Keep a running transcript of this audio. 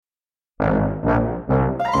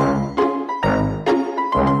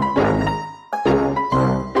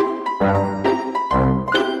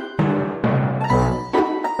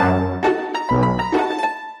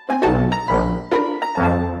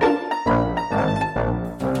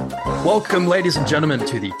Welcome, ladies and gentlemen,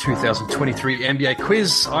 to the 2023 NBA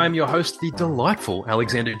quiz. I am your host, the delightful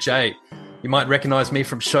Alexander J. You might recognize me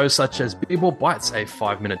from shows such as B-Ball Bites, a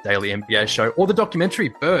 5-minute daily NBA show, or the documentary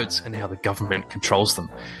Birds and How the Government Controls Them.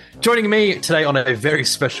 Joining me today on a very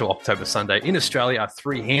special October Sunday in Australia are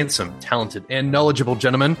three handsome, talented, and knowledgeable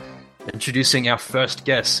gentlemen. Introducing our first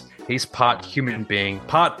guest. He's part human being,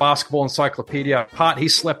 part basketball encyclopedia, part he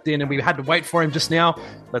slept in and we had to wait for him just now.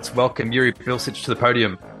 Let's welcome Yuri Bilcic to the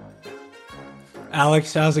podium.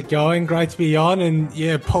 Alex, how's it going? Great to be on, and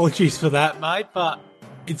yeah, apologies for that, mate, but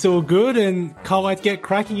it's all good and can't wait to get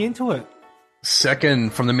cracking into it.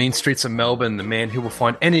 Second, from the mean streets of Melbourne, the man who will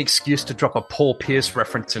find any excuse to drop a Paul Pierce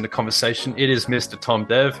reference in the conversation, it is Mr. Tom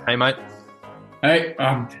Dev. Hey, mate. Hey,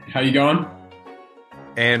 how you going?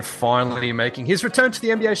 And finally, making his return to the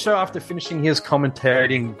NBA show after finishing his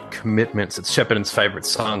commentating commitments, it's Shepparton's favourite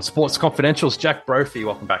son, Sports Confidential's Jack Brophy.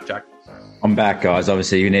 Welcome back, Jack. I'm back, guys.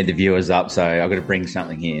 Obviously, you need the viewers up, so I've got to bring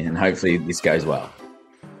something here, and hopefully this goes well.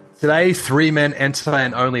 Today, 3 men enter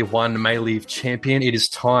and only one may leave champion. It is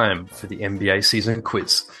time for the NBA season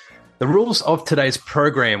quiz. The rules of today's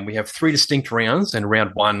program, we have 3 distinct rounds. In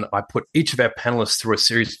round 1, I put each of our panelists through a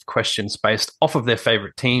series of questions based off of their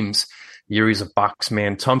favourite teams. Yuri's a Bucks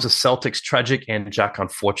man, Tom's a Celtics tragic, and Jack,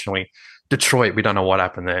 unfortunately, Detroit. We don't know what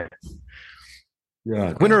happened there.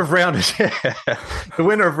 Yeah. The winner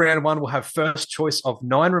of round 1 will have first choice of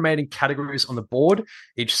 9 remaining categories on the board.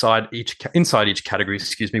 Inside each category,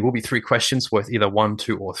 will be 3 questions worth either 1,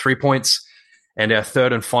 2, or 3 points. And our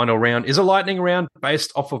third and final round is a lightning round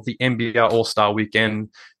based off of the NBA All-Star Weekend.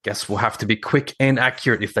 Guests will have to be quick and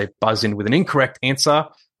accurate. If they buzz in with an incorrect answer,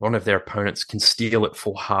 one of their opponents can steal it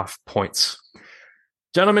for half points.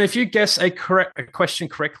 Gentlemen, if you guess a question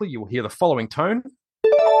correctly, you will hear the following tone.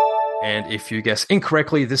 And if you guess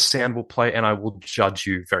incorrectly, this sound will play and I will judge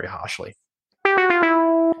you very harshly.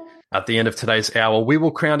 At the end of today's hour, we will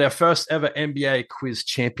crown our first ever NBA quiz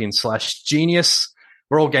champion / genius.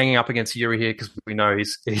 We're all ganging up against Yuri here because we know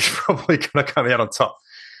he's probably going to come out on top.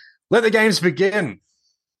 Let the games begin.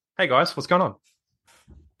 Hey guys, what's going on?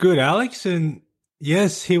 Good, Alex, and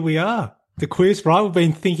yes, here we are. The quiz, right? We've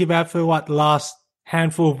been thinking about for the last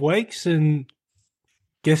handful of weeks, and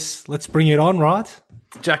guess let's bring it on, right?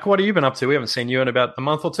 Jack, what have you been up to? We haven't seen you in about a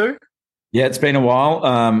month or two. Yeah, it's been a while.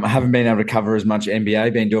 I haven't been able to cover as much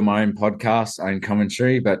NBA, been doing my own podcast, own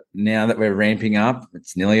commentary, but now that we're ramping up,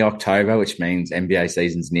 it's nearly October, which means NBA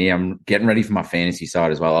season's near. I'm getting ready for my fantasy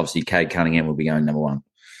side as well. Obviously, Cade Cunningham will be going number 1.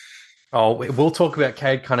 Oh, we'll talk about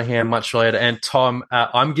Cade Cunningham much later. And Tom,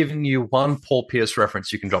 I'm giving you 1 Paul Pierce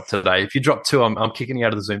reference you can drop today. If you drop 2, I'm kicking you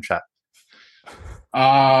out of the Zoom chat.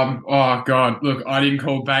 Oh God! Look, I didn't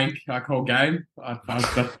call bank. I called game.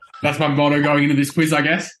 That's my motto going into this quiz, I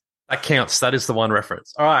guess. That counts. That is the 1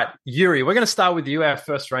 reference. All right, Yuri, we're going to start with you. Our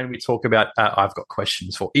first round, we talk about. I've got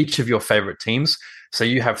questions for each of your favorite teams. So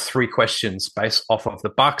you have 3 questions based off of the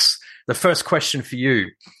Bucks. The first question for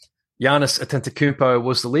you: Giannis Antetokounmpo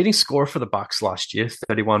was the leading scorer for the Bucks last year,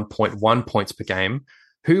 31.1 points per game.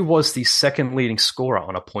 Who was the second leading scorer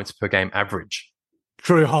on a points per game average?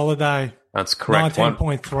 Jrue Holiday. That's correct.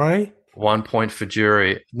 19.3. 1 point for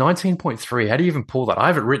Jury. 19.3. How do you even pull that? I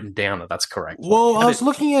have it written down that that's correct. Well, I was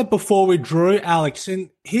looking at before we drew, Alex, and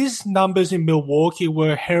his numbers in Milwaukee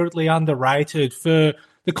were heavily underrated for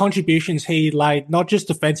the contributions he laid, not just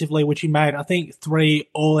defensively, which he made, I think, 3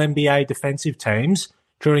 All-NBA defensive teams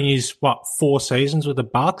during his, 4 seasons with the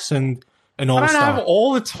Bucks and an All-Star. I don't have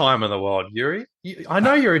all the time in the world, Yuri. I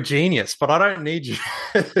know you're a genius, but I don't need you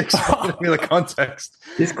to explain to me the context.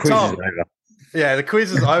 This quiz is over. Yeah, the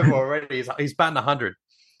quiz is over already. He's batting 100.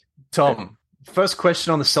 Tom, first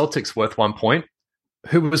question on the Celtics worth 1 point.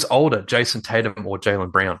 Who was older, Jason Tatum or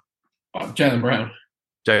Jaylen Brown? Oh, Jaylen Brown.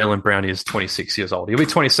 Jaylen Brown is 26 years old. He'll be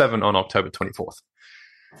 27 on October 24th.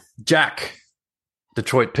 Jack,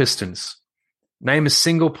 Detroit Pistons. Name a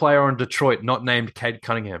single player on Detroit not named Cade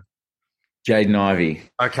Cunningham. Jaden Ivey.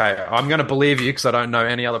 Okay, I'm going to believe you because I don't know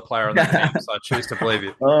any other player on the team, so I choose to believe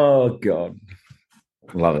you. Oh, God.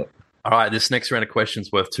 Love it. All right, this next round of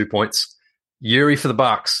questions worth 2 points. Yuri for the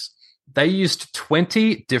Bucks. They used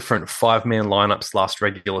 20 different 5-man lineups last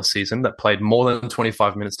regular season that played more than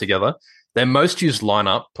 25 minutes together. Their most used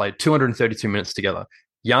lineup played 232 minutes together.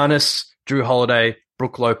 Giannis, Jrue Holiday,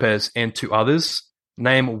 Brook Lopez, and 2 others.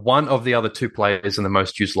 Name one of the other 2 players in the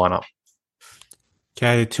most used lineup.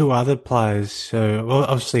 Okay, 2 other players. So, well,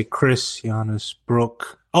 obviously, Chris, Giannis,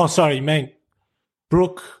 Brook. Oh, sorry, you mean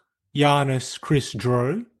Brook, Giannis, Chris,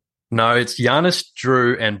 Jrue? No, it's Giannis,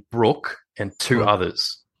 Jrue, and Brook, and 2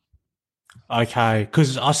 others. Okay,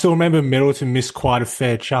 because I still remember Middleton missed quite a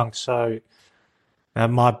fair chunk, so that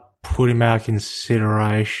might put him out of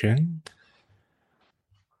consideration.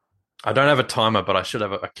 I don't have a timer, but I should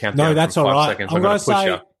have a countdown. No, that's from all 5 right. seconds. I'm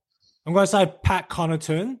you. going to say Pat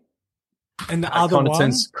Connaughton, and the Pat other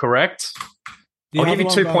Connaughton's one. correct. The I'll other give you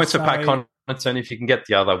one 2 I'm points for gonna Pat Connaughton. If you can get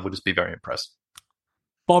the other, we'll just be very impressed.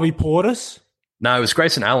 Bobby Portis. No, it was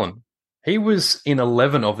Grayson Allen. He was in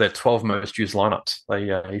 11 of their 12 most used lineups.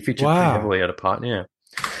 He featured pretty heavily at a part. Yeah.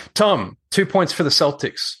 Tom, 2 points for the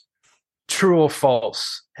Celtics. True or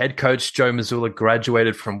false? Head coach Joe Mazzulla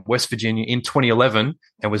graduated from West Virginia in 2011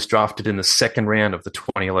 and was drafted in the second round of the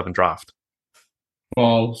 2011 draft.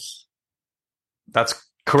 False. That's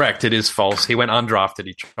correct. It is false. He went undrafted.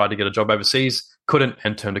 He tried to get a job overseas, couldn't,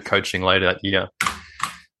 and turned to coaching later that year.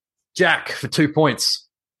 Jack, for 2 points.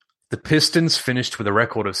 The Pistons finished with a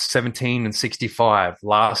record of 17-65,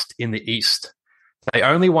 last in the East. They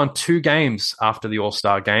only won 2 games after the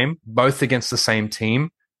All-Star game, both against the same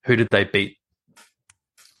team. Who did they beat?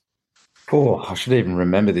 Oh, I should even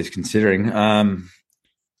remember this considering. I'm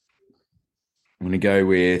going to go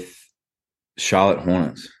with Charlotte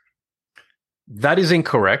Hornets. That is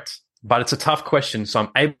incorrect, but it's a tough question, so I'm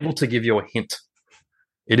able to give you a hint.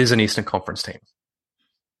 It is an Eastern Conference team.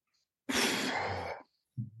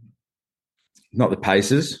 Not the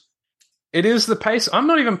Pacers. It is the Pacers. I'm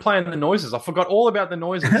not even playing the noises. I forgot all about the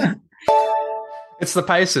noises. It's the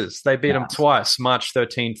Pacers. They beat them twice, March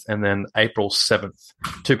 13th and then April 7th.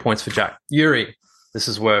 2 points for Jack. Yuri, this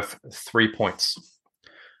is worth 3 points.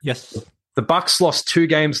 Yes. The Bucks lost 2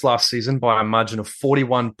 games last season by a margin of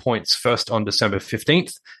 41 points, first on December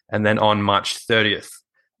 15th and then on March 30th.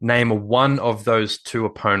 Name one of those 2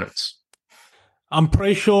 opponents. I'm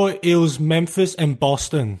pretty sure it was Memphis and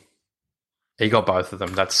Boston. He got both of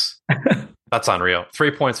them. That's unreal.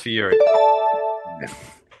 3 points for Yuri.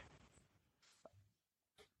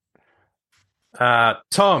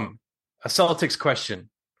 Tom, a Celtics question.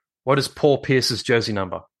 What is Paul Pierce's jersey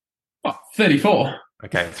number? 34.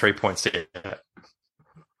 Okay, 3 points to it.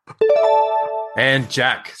 And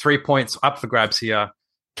Jack, 3 points up for grabs here.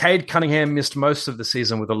 Cade Cunningham missed most of the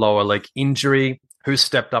season with a lower leg injury. Who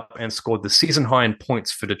stepped up and scored the season high in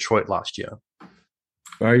points for Detroit last year?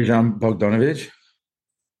 Bojan Bogdanovic.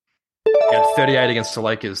 He had 38 against the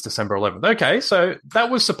Lakers December 11th. Okay, so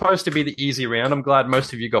that was supposed to be the easy round. I'm glad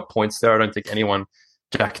most of you got points there. I don't think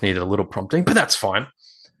Jack needed a little prompting, but that's fine.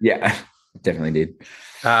 Yeah, definitely did.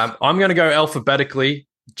 I'm going to go alphabetically.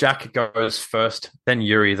 Jack goes first, then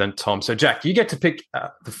Yuri, then Tom. So, Jack, you get to pick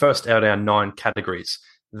the first out of our 9 categories.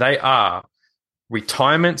 They are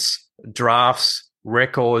retirements, drafts,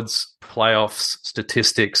 records, playoffs,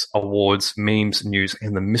 statistics, awards, memes, news,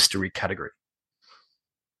 and the mystery category.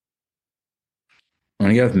 I'm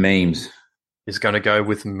going to go with memes. Is going to go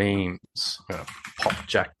with memes. I'm going to pop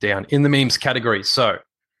Jack down in the memes category. So,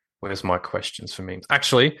 where's my questions for memes?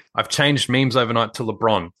 Actually, I've changed memes overnight to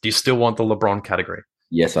LeBron. Do you still want the LeBron category?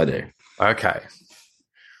 Yes, I do. Okay.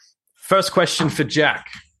 First question for Jack.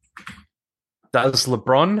 Does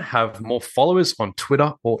LeBron have more followers on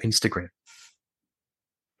Twitter or Instagram?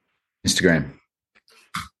 Instagram.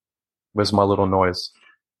 Where's my little noise?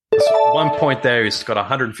 There's 1 point there. He's got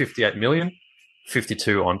 158 million,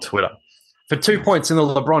 52 on Twitter. For 2 points in the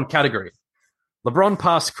LeBron category, LeBron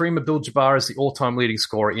passed Kareem Abdul-Jabbar as the all-time leading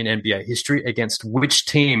scorer in NBA history against which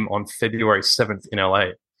team on February 7th in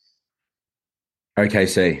LA?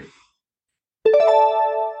 OKC.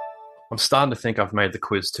 I'm starting to think I've made the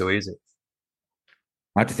quiz too easy.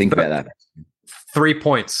 I have to think about that. 3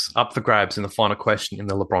 points up for grabs in the final question in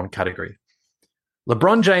the LeBron category.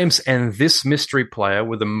 LeBron James and this mystery player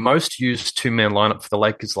were the most used 2-man lineup for the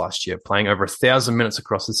Lakers last year, playing over 1,000 minutes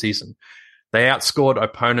across the season. They outscored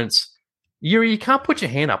opponents. Yuri, you can't put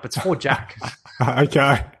your hand up. It's for Jack.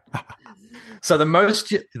 Okay. So the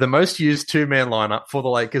most used 2-man lineup for the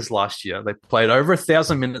Lakers last year, they played over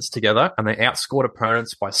 1,000 minutes together and they outscored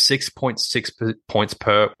opponents by 6.6 points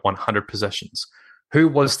per 100 possessions. Who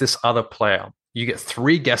was this other player? You get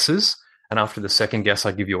 3 guesses, and after the second guess,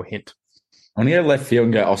 I give you a hint. I'm going to go left field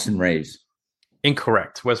and go Austin Reeves.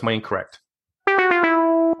 Incorrect. Where's my incorrect?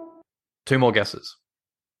 2 more guesses.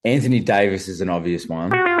 Anthony Davis is an obvious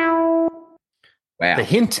one. Wow. The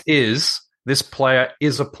hint is this player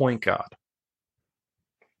is a point guard.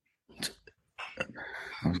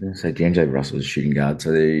 I was going to say D'Angelo Russell's a shooting guard.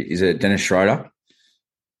 So is it Dennis Schroeder?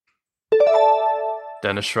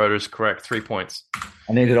 Dennis Schroeder is correct. 3 points.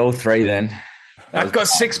 I needed all 3 then. I've got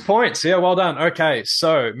 6 points. Yeah, well done. Okay,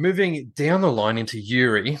 so moving down the line into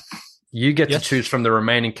Yuri, you get to choose from the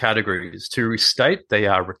remaining categories. To restate, they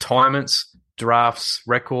are retirements, drafts,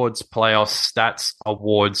 records, playoffs, stats,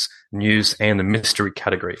 awards, news, and the mystery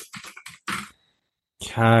category.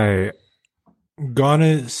 Okay.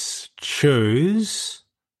 gonna choose.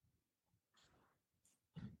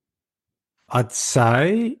 I'd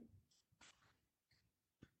say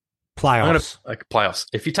playoffs. Playoffs.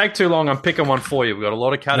 If you take too long, I'm picking one for you. We've got a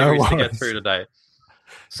lot of categories to get through today.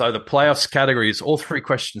 So the playoffs categories, all three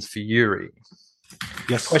questions for Yuri.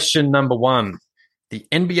 Yes. Question number 1. The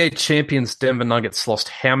NBA champions Denver Nuggets lost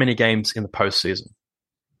how many games in the postseason?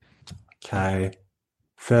 Okay.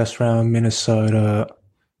 First round, Minnesota.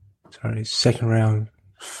 Sorry, second round,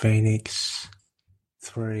 Phoenix.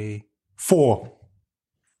 3, 4.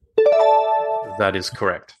 That is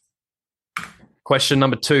correct. Question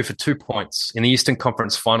number 2 for 2 points. In the Eastern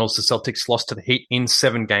Conference Finals, the Celtics lost to the Heat in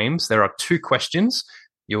 7 games. There are 2 questions.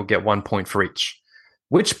 You'll get 1 point for each.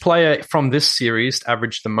 Which player from this series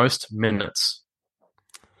averaged the most minutes?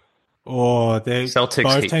 They Celtics,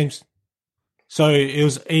 both Heat. teams. So it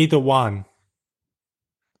was either one.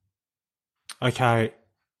 Okay.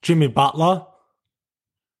 Jimmy Butler.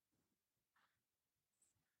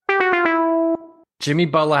 Jimmy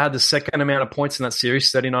Butler had the second amount of points in that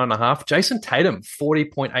series, 39.5. Jason Tatum,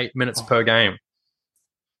 40.8 minutes per game.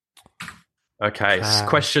 Okay,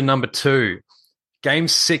 question number 2. Game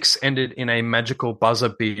 6 ended in a magical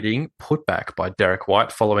buzzer-beating putback by Derek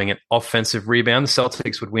White following an offensive rebound. The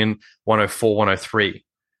Celtics would win 104-103.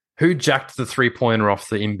 Who jacked the three-pointer off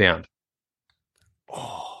the inbound?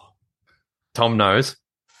 Tom knows.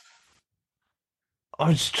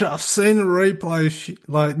 I've seen the replay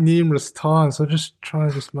like numerous times. So just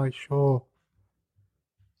trying to make sure.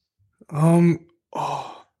 Marcus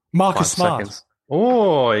 5 Smart. seconds.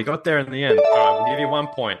 Oh, you got there in the end. All right, we'll give you 1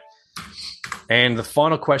 point. And the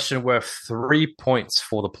final question worth 3 points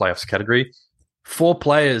for the playoffs category. 4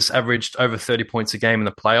 players averaged over 30 points a game in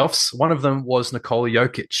the playoffs. One of them was Nikola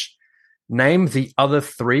Jokic. Name the other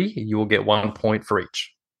 3. You will get 1 point for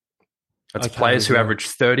each. That's players who averaged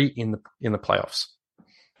 30 in the playoffs.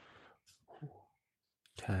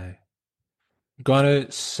 Okay.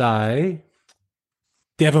 Gonna say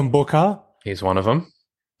Devin Booker. He's one of them.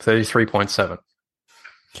 33.7.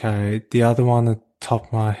 Okay. The other one on the top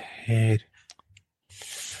of my head.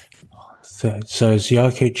 So it's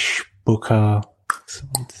Jokic, Booker,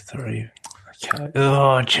 3. Okay.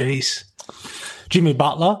 Oh, jeez. Jimmy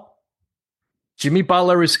Butler. Jimmy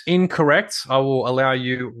Butler is incorrect. I will allow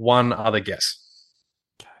you one other guess.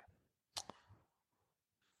 Okay.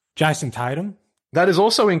 Jason Tatum. That is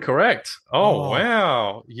also incorrect. Oh,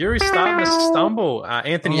 wow. Yuri's starting to stumble.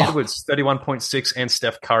 Anthony Edwards, 31.6, and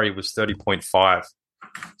Steph Curry was 30.5.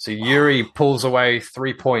 So Yuri pulls away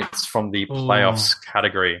 3 points from the playoffs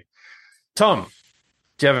category. Tom,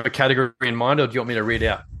 do you have a category in mind, or do you want me to read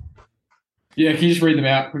out? Yeah, can you just read them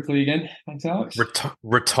out quickly again? Thanks, Alex.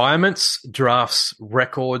 Retirements, drafts,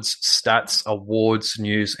 records, stats, awards,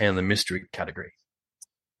 news, and the mystery category.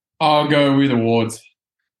 I'll go with awards.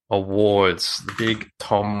 Awards, the big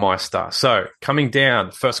Tom Meister. So, coming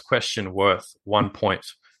down, first question worth 1 point.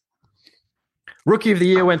 Rookie of the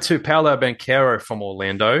Year went to Paolo Banchero from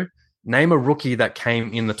Orlando. Name a rookie that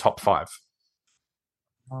came in the top 5.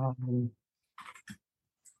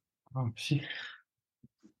 Shit.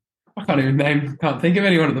 I can't think of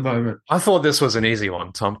anyone at the moment. I thought this was an easy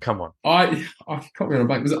one, Tom. Come on. I can't remember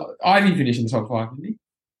blank. Was Ivy finish in the top 5, didn't he?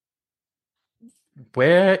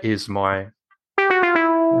 Where is my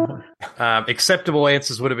acceptable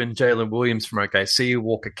answers would have been Jalen Williams from OKC,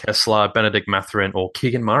 Walker Kessler, Benedict Mathurin, or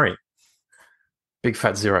Keegan Murray. Big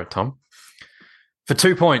fat 0, Tom. For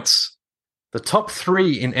 2 points, the top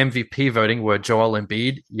 3 in MVP voting were Joel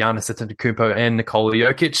Embiid, Giannis Antetokounmpo, and Nikola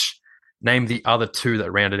Jokic. Name the other 2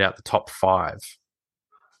 that rounded out the top 5.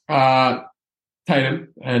 Tatum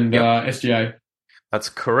and SGA. That's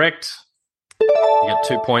correct. You get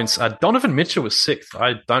 2 points. Donovan Mitchell was 6th.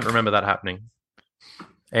 I don't remember that happening.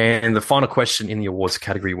 And the final question in the awards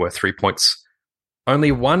category were 3 points.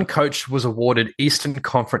 Only one coach was awarded Eastern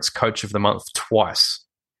Conference Coach of the Month twice.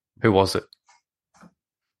 Who was it?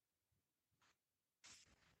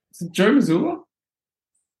 Is it Joe Mazzulla?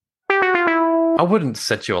 I wouldn't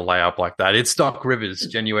set you a layup like that. It's Doc Rivers,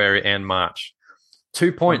 January and March.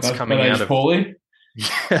 2 points coming out of Paulie.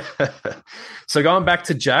 Yeah. So going back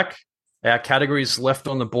to Jack, our categories left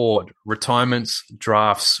on the board: retirements,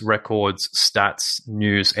 drafts, records, stats,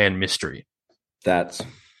 news, and mystery.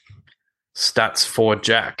 Stats for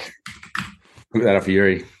Jack. Look that up for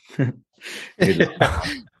Yuri.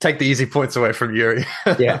 Take the easy points away from Yuri.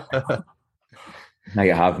 Yeah. Make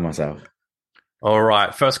it hard for myself. All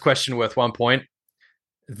right. First question worth 1 point.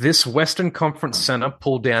 This Western Conference center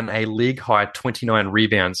pulled down a league-high 29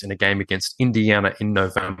 rebounds in a game against Indiana in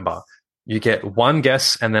November. You get one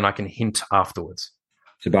guess, and then I can hint afterwards.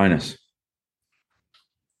 Sabonis.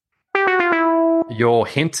 Your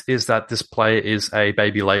hint is that this player is a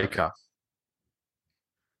baby Laker.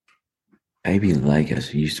 Baby Lakers,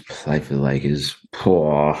 who used to play for the Lakers.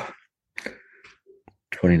 Poor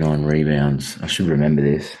 29 rebounds. I should remember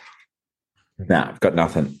this. Nah, I've got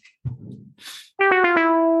nothing.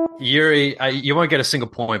 Yuri, you won't get a single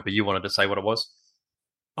point, but you wanted to say what it was.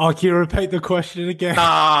 Oh, can you repeat the question again?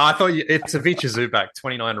 I thought it's Ivica Zubac,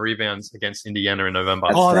 29 rebounds against Indiana in November.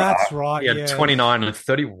 That's right. He had 29 and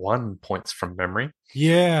 31 points from memory.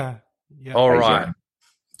 Yeah. All right.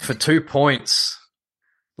 For 2 points.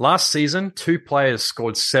 Last season, 2 players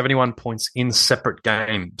scored 71 points in separate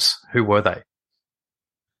games. Who were they?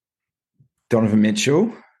 Donovan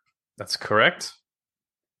Mitchell. That's correct.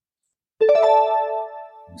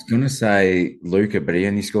 I was going to say Luka, but he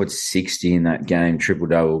only scored 60 in that game.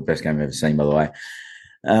 Triple-double, best game I've ever seen, by the way.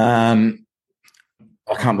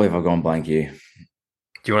 I can't believe I've gone blank here.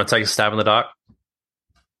 Do you want to take a stab in the dark?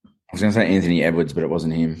 I was going to say Anthony Edwards, but it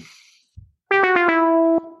wasn't him.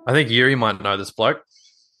 I think Yuri might know this bloke.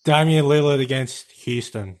 Damian Lillard against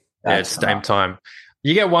Houston. It's Dame time.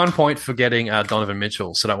 You get 1 point for getting Donovan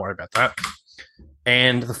Mitchell, so don't worry about that.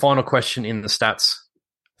 And the final question in the stats,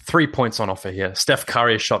 3 points on offer here. Steph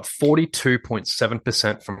Curry shot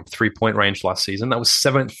 42.7% from three-point range last season. That was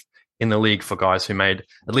 7th in the league for guys who made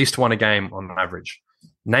at least one a game on average.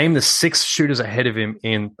 Name the 6 shooters ahead of him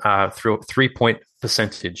in three-point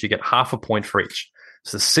percentage. You get half a point for each.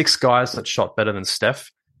 So the 6 guys that shot better than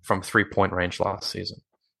Steph from three-point range last season.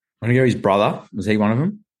 I'm going to go his brother. Was he one of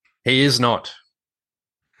them? He is not.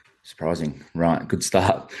 Surprising. Right, good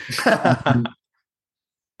start.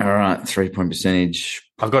 All right, 3-point percentage.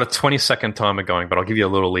 I've got a 20-second timer going, but I'll give you a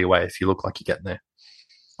little leeway if you look like you're getting there.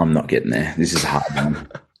 I'm not getting there. This is a hard one.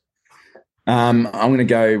 I'm going to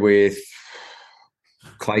go with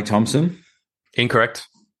Klay Thompson. Incorrect.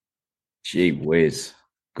 Gee whiz.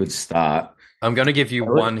 Good start. I'm going to give you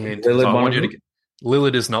one hint.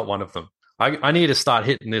 Lillard is not one of them. I need to start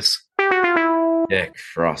hitting this. Yeah,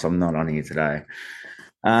 Frost. I'm not on here today.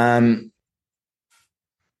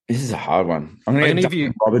 This is a hard one. I'm going to give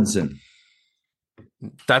you Robinson.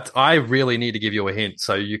 I really need to give you a hint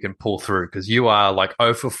so you can pull through because you are like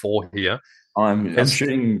 0 for 4 here. I'm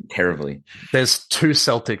shooting terribly. There's 2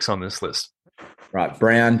 Celtics on this list. Right,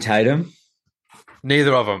 Brown, Tatum.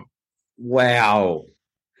 Neither of them. Wow.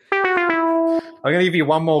 I'm going to give you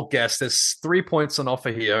one more guess. There's 3 points on offer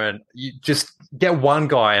here, and you just get one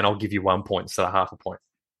guy, and I'll give you 1 point instead of half a point.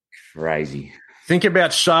 Crazy. Think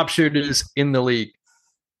about sharpshooters in the league.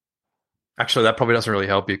 Actually, that probably doesn't really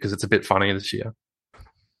help you because it's a bit funny this year.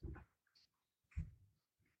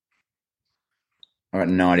 I got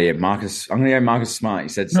no idea. Marcus. I'm going to go Marcus Smart. You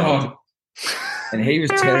said so. No. And he was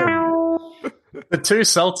terrible. The 2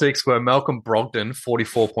 Celtics were Malcolm Brogdon,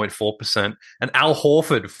 44.4%, and Al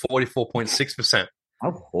Horford, 44.6%.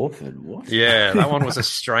 Al Horford, what? Yeah, that one was a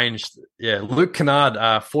strange... Yeah, Luke Kennard,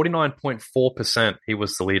 49.4%, he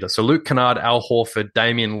was the leader. So Luke Kennard, Al Horford,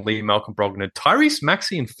 Damian Lee, Malcolm Brogdon, Tyrese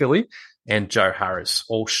Maxey in Philly, and Joe Harris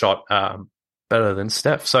all shot better than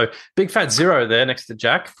Steph. So big fat 0 there next to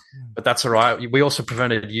Jack, but that's all right. We also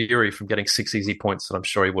prevented Yuri from getting 6 easy points that I'm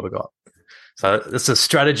sure he would have got. So it's a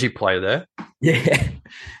strategy play there. Yeah.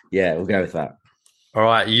 Yeah, we'll go with that. All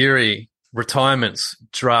right, Yuri, retirements,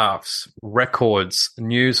 drafts, records,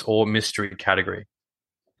 news or mystery category.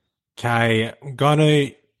 Okay, I'm going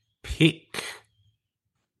to pick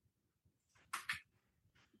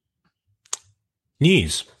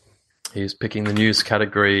news. He's picking the news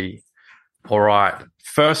category. All right,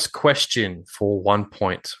 first question for 1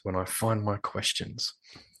 point when I find my questions.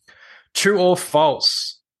 True or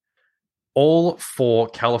false? All 4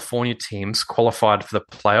 California teams qualified for the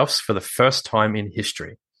playoffs for the first time in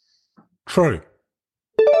history. True.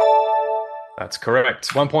 That's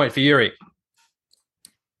correct. 1 point for Yuri.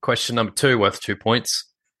 Question number 2, worth 2 points.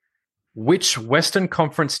 Which Western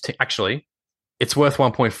Conference team... Actually, it's worth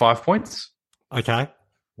 1.5 points. Okay.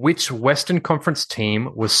 Which Western Conference team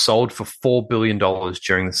was sold for $4 billion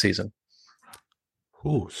during the season?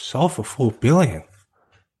 Ooh, sold for $4 billion.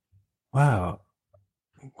 Wow.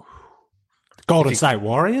 Golden State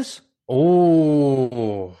Warriors?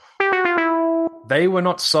 Oh. They were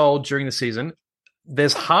not sold during the season.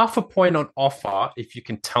 There's half a point on offer if you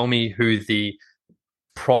can tell me who the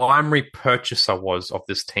primary purchaser was of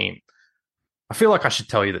this team. I feel like I should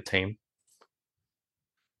tell you the team.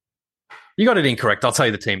 You got it incorrect. I'll tell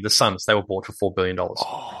you the team. The Suns. They were bought for $4 billion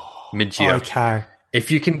mid-year. Okay. If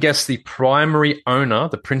you can guess the primary owner,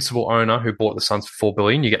 the principal owner who bought the Suns for $4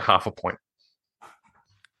 billion, you get half a point.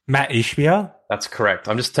 Matt Ishbia? That's correct.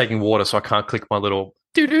 I'm just taking water, so I can't click my little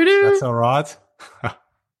doo-doo-doo. That's all right.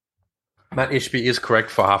 Matt Ishbia is correct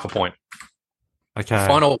for half a point. Okay.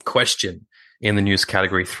 Final question in the news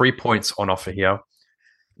category. 3 points on offer here.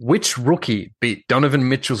 Which rookie beat Donovan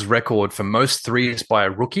Mitchell's record for most threes by a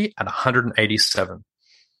rookie at 187?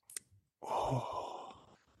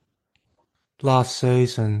 Last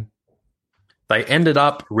season. They ended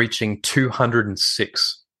up reaching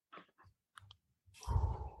 206.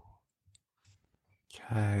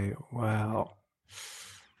 Okay, wow.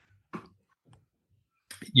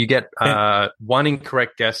 You get one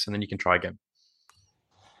incorrect guess, and then you can try again.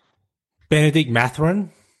 Benedict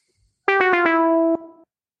Mathurin?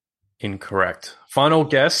 Incorrect. Final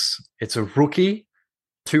guess. It's a rookie.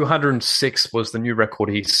 206 was the new record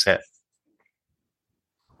he set.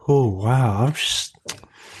 Oh, wow. I'm just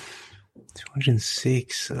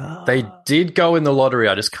 206. They did go in the lottery.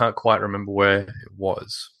 I just can't quite remember where it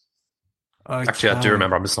was. Okay. Actually, I do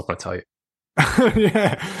remember. I'm just not going to tell you.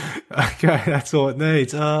 Yeah. Okay, that's all it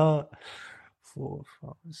needs. 4, 5,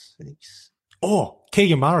 6. Oh,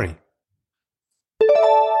 Keegan Murray.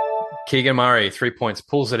 Keegan Murray, 3 points,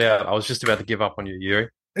 pulls it out. I was just about to give up on you, Yuri.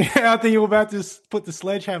 Yeah, I think you were about to put the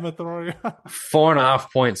sledgehammer through.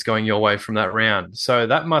 4.5 points going your way from that round. So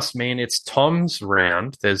that must mean it's Tom's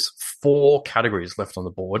round. There's 4 categories left on the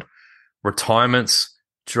board: retirements,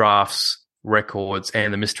 drafts, records,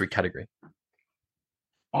 and the mystery category.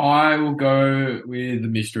 I will go with the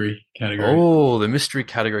mystery category. Oh, the mystery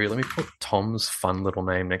category. Let me put Tom's fun little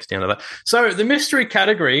name next down to that. So the mystery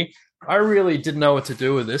category, I really didn't know what to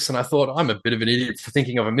do with this, and I thought I'm a bit of an idiot for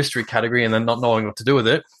thinking of a mystery category and then not knowing what to do with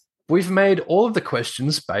it. We've made all of the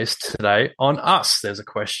questions based today on us. There's a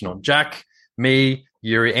question on Jack, me,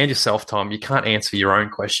 Yuri, and yourself, Tom. You can't answer your own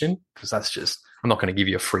question because that's just, I'm not going to give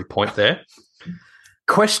you a free point there.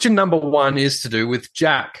 Question number 1 is to do with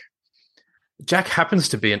Jack. Jack happens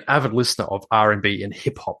to be an avid listener of R&B and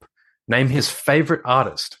hip-hop. Name his favorite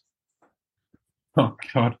artist. Oh,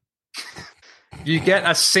 God. You get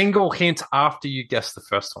a single hint after you guess the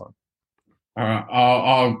first one. All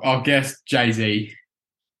right, I'll guess Jay-Z.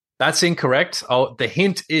 That's incorrect. The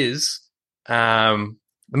hint is, let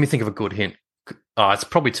me think of a good hint. It's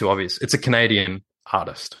probably too obvious. It's a Canadian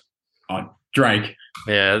artist. Drake.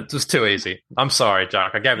 Yeah, it was too easy. I'm sorry,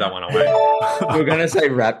 Jack. I gave that one away. We're going to say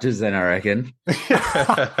Raptors then, I reckon.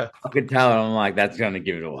 I could tell, and I'm like, that's going to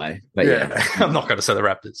give it away. But yeah. I'm not going to say the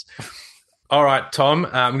Raptors. All right, Tom,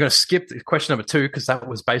 I'm going to skip question number 2 because that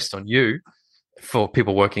was based on you for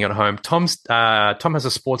people working at home. Tom has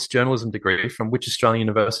a sports journalism degree from which Australian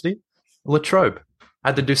university? La Trobe. I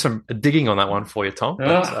had to do some digging on that one for you, Tom.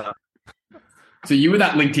 But, so you were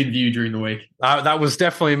that LinkedIn view during the week? That was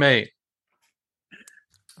definitely me.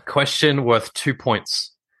 Question worth 2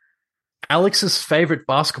 points. Alex's favorite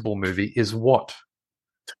basketball movie is what?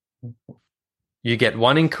 You get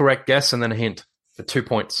one incorrect guess and then a hint for 2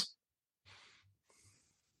 points.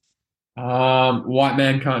 White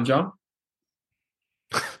Man Can't Jump.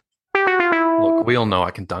 Look, we all know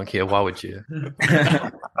I can dunk here. Why would you?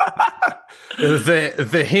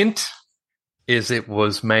 The hint is it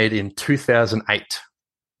was made in 2008.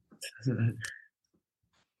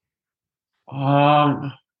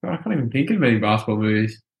 I can't even think of any basketball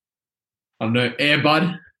movies. I don't know. Air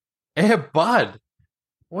Bud. Air Bud.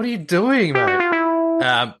 What are you doing,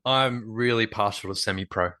 mate? I'm really partial to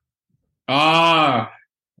semi-pro.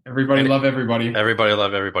 Everybody love everybody. Everybody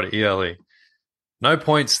love everybody. ELE. No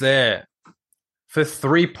points there. For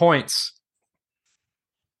 3 points,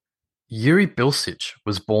 Yuri Bilcic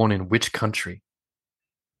was born in which country?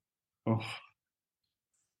 Oh.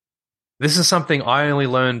 This is something I only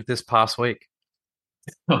learned this past week.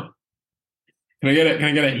 Can I get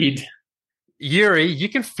a hint? Yuri, you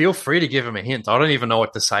can feel free to give him a hint. I don't even know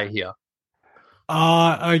what to say here.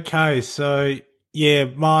 Okay. So, yeah,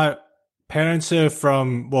 my parents are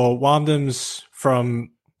one of them's from,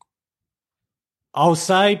 I'll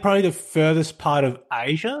say probably the furthest part of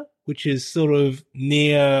Asia, which is sort of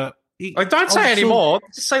near. Don't say anymore.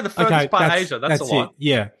 Just say the furthest part of Asia. That's a lot. It.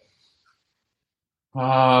 Yeah.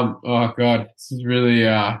 Oh God, this is really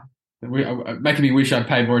making me wish I'd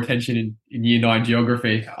paid more attention in Year 9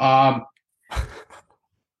 geography.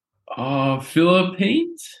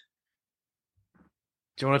 Philippines.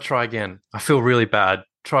 Do you want to try again? I feel really bad.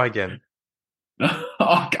 Try again.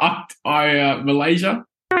 Malaysia.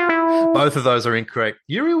 Both of those are incorrect.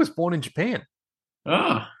 Yuri was born in Japan.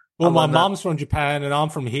 Ah. Well, my mum's from Japan and I'm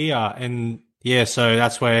from here. And yeah, so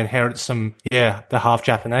that's where I inherited the half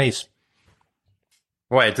Japanese.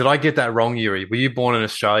 Wait, did I get that wrong, Yuri? Were you born in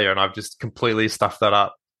Australia and I've just completely stuffed that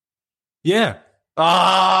up? Yeah.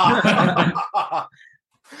 Ah!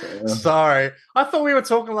 Sorry. I thought we were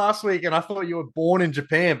talking last week and I thought you were born in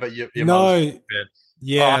Japan, but your no. Yeah.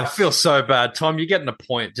 Yeah. I feel so bad. Tom, you're getting a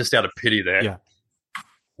point just out of pity there. Yeah.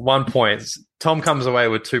 1 point. Tom comes away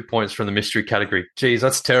with 2 points from the mystery category. Geez,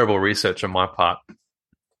 that's terrible research on my part.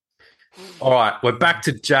 All right, we're back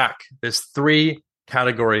to Jack. There's 3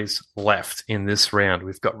 categories left in this round.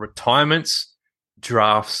 We've got retirements,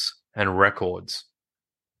 drafts, and records.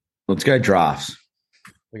 Let's go drafts.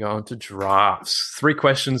 We're going to drafts. 3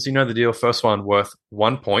 questions. You know the deal. First one worth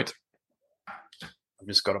 1 point. I've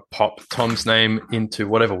just got to pop Tom's name into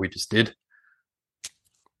whatever we just did.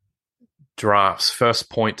 Drafts. First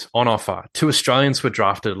point on offer. 2 Australians were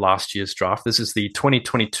drafted last year's draft. This is the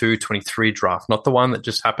 2022-23 draft, not the one that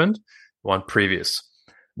just happened, the one previous.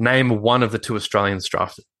 Name one of the 2 Australians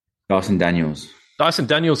drafted. Dyson Daniels. Dyson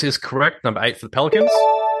Daniels is correct. Number 8 for the Pelicans.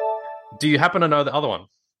 Do you happen to know the other one?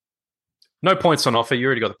 No points on offer. You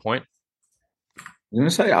already got the point. I'm going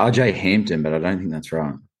to say RJ Hampton, but I don't think that's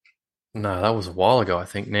right. No, that was a while ago, I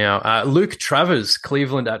think now. Luke Travers,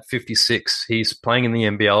 Cleveland at 56. He's playing in the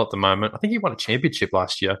NBL at the moment. I think he won a championship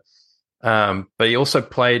last year. But he also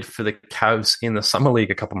played for the Cavs in the Summer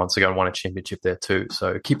League a couple months ago and won a championship there too.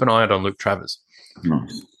 So keep an eye out on Luke Travers.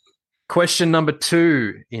 Nice. Question number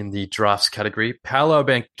 2 in the drafts category. Paolo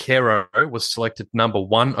Banchero was selected number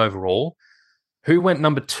 1 overall. Who went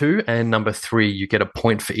number 2 and number 3? You get a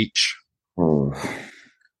point for each. Oh.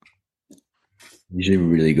 Usually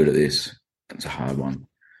really good at this. That's a hard one.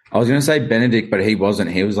 I was going to say Benedict, but he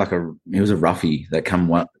wasn't. He was a roughie that come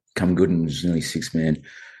good and was nearly 6 man.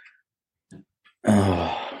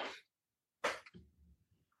 Oh.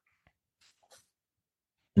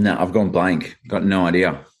 No, I've gone blank. Got no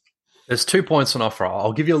idea. There's 2 points on offer.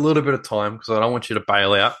 I'll give you a little bit of time because I don't want you to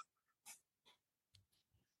bail out.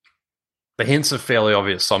 The hints are fairly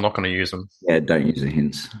obvious, so I'm not going to use them. Yeah, don't use the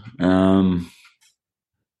hints.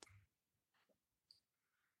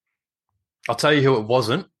 I'll tell you who it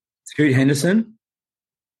wasn't. Scoot Henderson?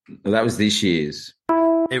 Well, that was this year's.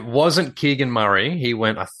 It wasn't Keegan Murray. He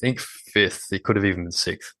went, I think, 5th. He could have even been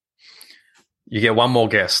 6th. You get one more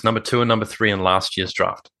guess. Number 2 and number 3 in last year's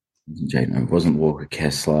draft. It wasn't Walker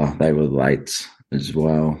Kessler. They were late as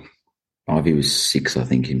well. Ivy was 6, I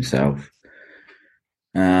think, himself.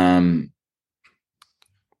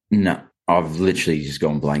 No, I've literally just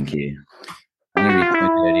gone blank here. I'm going to be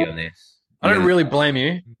 30 on this. I don't really blame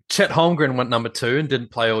you. Chet Holmgren went number 2 and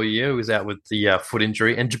didn't play all year. He was out with the foot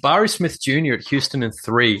injury. And Jabari Smith Jr. at Houston in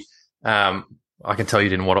 3. I can tell you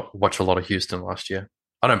didn't watch a lot of Houston last year.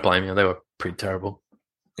 I don't blame you. They were pretty terrible.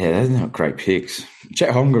 Yeah, those are not great picks.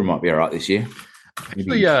 Chet Holmgren might be all right this year.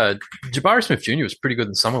 Actually, Jabari Smith Jr. was pretty good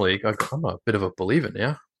in Summer League. I'm a bit of a believer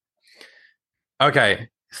now. Okay,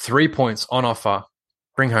 3 points on offer.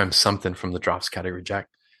 Bring home something from the drafts category, Jack.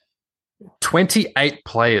 28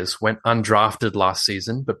 players went undrafted last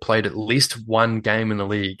season, but played at least 1 game in the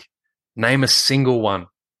league. Name a single one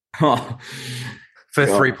for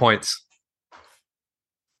 3 points.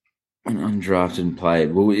 Undrafted and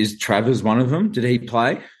played. Well, is Travers one of them? Did he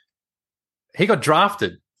play? He got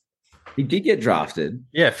drafted. He did get drafted.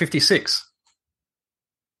 Yeah, 56.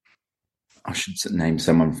 I should name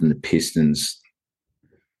someone from the Pistons.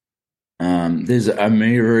 There's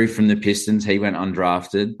Amiri from the Pistons. He went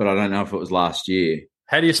undrafted, but I don't know if it was last year.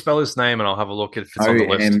 How do you spell his name? And I'll have a look if it's on the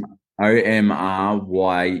list.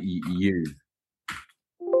 Omryu.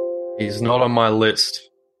 He's not on my list.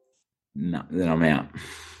 No, then I'm out.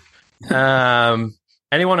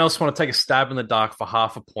 Anyone else want to take a stab in the dark for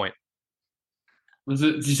half a point?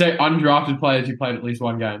 Did you say undrafted players who played at least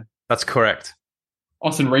 1 game? That's correct.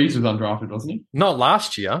 Austin Reeves was undrafted, wasn't he? Not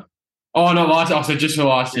last year. Oh, not last year. Oh, so just for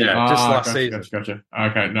last year. Yeah, just last gotcha, season. Gotcha.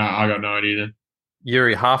 Okay, no, I got no idea then.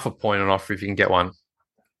 Yuri, half a point on offer if you can get one.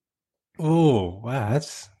 Oh, wow.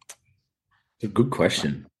 It's a good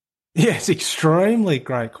question. Yeah, it's extremely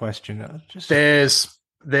great question. There's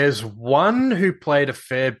one who played a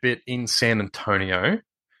fair bit in San Antonio.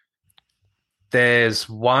 There's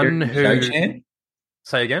one who... Sochan?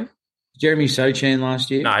 Say again? Jeremy Sochan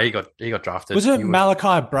last year? No, he got drafted. Was it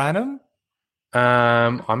Malachi Branham?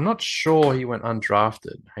 I'm not sure he went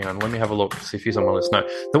undrafted. Hang on, let me have a look, see if he's on my list. No,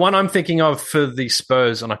 the one I'm thinking of for the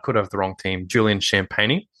Spurs, and I could have the wrong team, Julian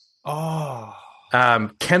Champagny. Oh.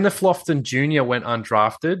 Kenneth Lofton Jr. went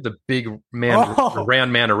undrafted, the big man,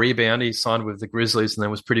 round man of rebound. He signed with the Grizzlies and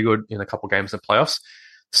then was pretty good in a couple games in the playoffs.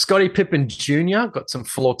 Scottie Pippen Jr. got some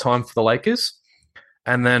floor time for the Lakers.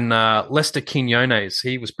 And then Lester Quinones,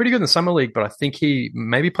 he was pretty good in the Summer League, but I think he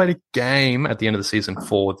maybe played a game at the end of the season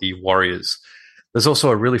for the Warriors. There's also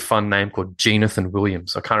a really fun name called Jonathan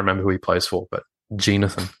Williams. I can't remember who he plays for, but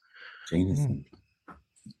Jonathan.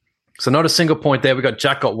 So not a single point there.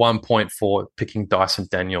 Jack got 1 point for picking Dyson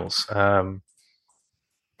Daniels. I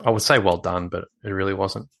would say well done, but it really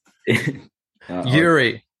wasn't.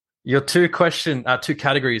 Yuri, Your two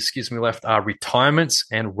categories, left are retirements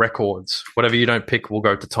and records. Whatever you don't pick will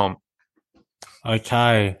go to Tom.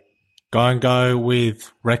 Okay. Go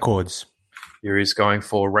with records. Yuri's going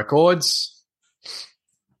for records.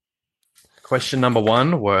 Question number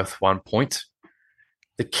 1, worth 1 point.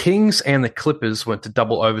 The Kings and the Clippers went to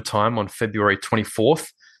double overtime on February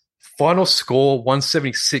 24th. Final score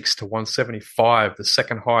 176 to 175, the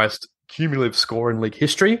second highest cumulative score in league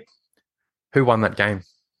history. Who won that game?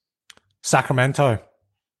 Sacramento.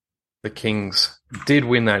 The Kings did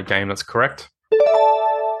win that game, that's correct. Do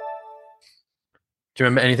you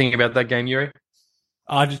remember anything about that game, Yuri?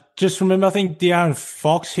 I just remember, I think De'Aaron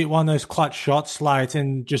Fox hit one of those clutch shots late,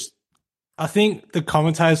 and I think the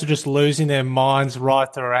commentators are just losing their minds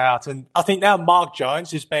right throughout. And I think now Mark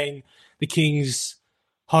Jones has been the Kings'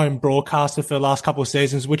 home broadcaster for the last couple of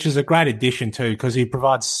seasons, which is a great addition too, because he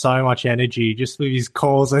provides so much energy just with his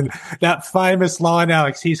calls. And that famous line,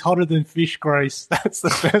 Alex, he's hotter than fish grease. That's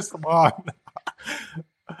the best one.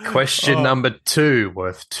 Question number 2,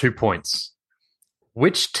 worth 2 points.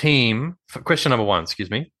 Question number 1,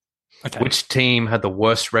 Okay. Which team had the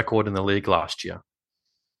worst record in the league last year?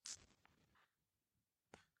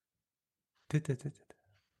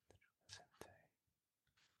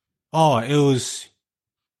 Oh, it was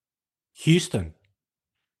Houston.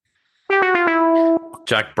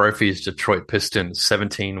 Jack Brophy's Detroit Pistons,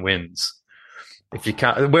 17 wins. If you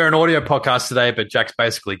can't, we're an audio podcast today, but Jack's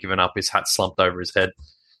basically given up. His hat slumped over his head.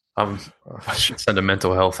 I should send a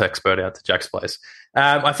mental health expert out to Jack's place.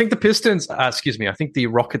 I think the Pistons, I think the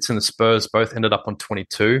Rockets and the Spurs both ended up on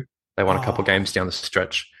 22. They won a couple games down the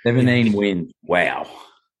stretch. 17 wins. Wow.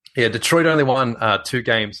 Yeah, Detroit only won 2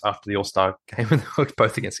 games after the All-Star game, and they were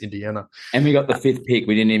both against Indiana. And we got the 5th pick.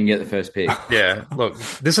 We didn't even get the first pick. Yeah, look,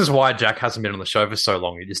 this is why Jack hasn't been on the show for so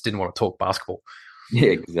long. He just didn't want to talk basketball. Yeah,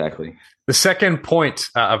 exactly. The second point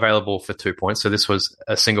available for 2 points, so this was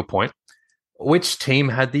a single point. Which team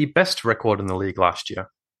had the best record in the league last year?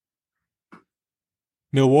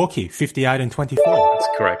 Milwaukee, 58-24. That's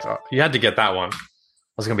correct. You had to get that one. I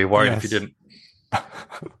was going to be worried if you didn't.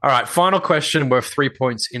 All right, final question worth 3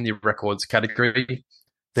 points in the records category.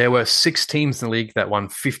 There were 6 teams in the league that won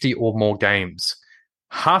 50 or more games.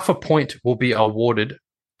 Half a point will be awarded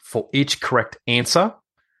for each correct answer.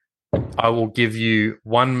 I will give you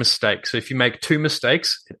 1 mistake. So if you make 2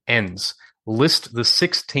 mistakes, it ends. List the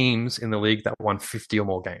 6 teams in the league that won 50 or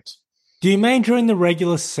more games. Do you mean during the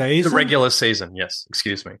regular season? The regular season, yes.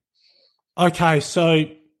 Excuse me. Okay, so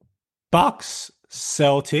Bucks,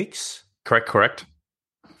 Celtics. Correct.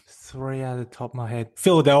 3 out of the top of my head.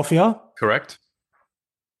 Philadelphia. Correct.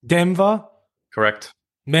 Denver. Correct.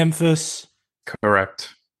 Memphis.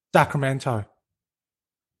 Correct. Sacramento.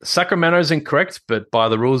 Sacramento's incorrect, but by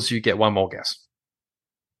the rules, you get 1 more guess.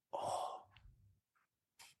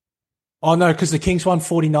 Oh, no, because the Kings won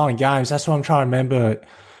 49 games. That's what I'm trying to remember.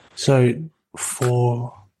 So,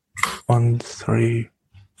 4, 1, 3,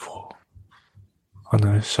 4. Oh,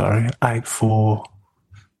 no, sorry. 8, 4.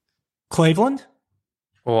 Cleveland?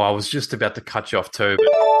 Oh, I was just about to cut you off too,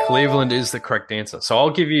 but Cleveland is the correct answer. So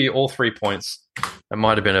I'll give you all 3 points. That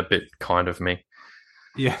might have been a bit kind of me.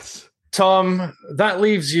 Yes. Tom, that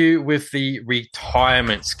leaves you with the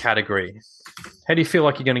retirements category. How do you feel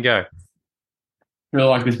like you're going to go? I feel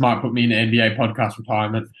like this might put me in NBA podcast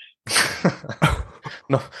retirement.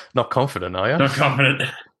 Not confident, are you? Not confident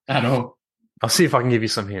at all. I'll see if I can give you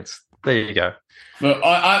some hints. There you go. Look,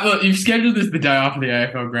 look, you've scheduled this the day after the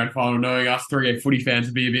AFL Grand Final, knowing us 3 footy fans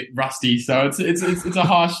would be a bit rusty. So it's a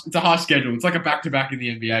harsh schedule. It's like a back-to-back in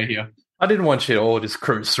the NBA here. I didn't want you to all just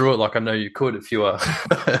cruise through it like I know you could if you were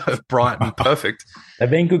bright and perfect. They've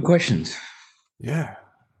been good questions. Yeah.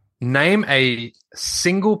 Name a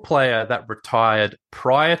single player that retired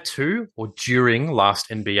prior to or during last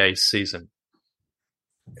NBA season.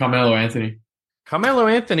 Carmelo Anthony. Carmelo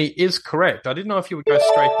Anthony is correct. I didn't know if you would go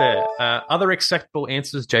straight there. Other acceptable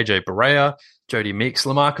answers, JJ Barea, Jody Meeks,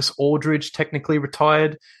 LaMarcus Aldridge technically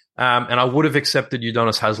retired. And I would have accepted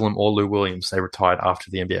Udonis Haslem or Lou Williams. They retired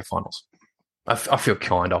after the NBA Finals. I feel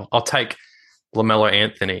kind. I'll take Carmelo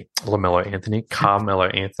Anthony.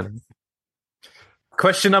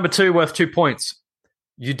 Question number 2, worth 2 points.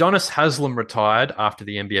 Udonis Haslem retired after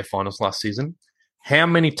the NBA Finals last season. How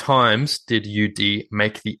many times did UD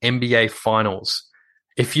make the NBA Finals?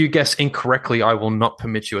 If you guess incorrectly, I will not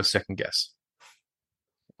permit you a second guess.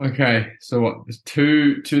 Okay, so what? There's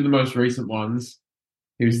two of the most recent ones.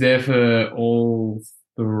 He was there for all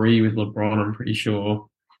 3 with LeBron, I'm pretty sure.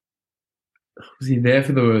 Was he there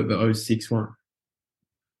for the 06 one?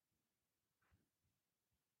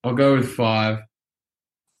 I'll go with 5.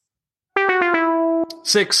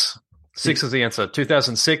 6. 6 is the answer.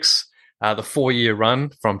 2006, the 4-year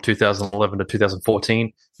run from 2011 to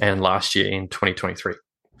 2014, and last year in 2023.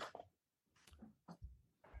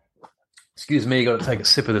 Excuse me, got to take a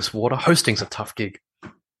sip of this water. Hosting's a tough gig.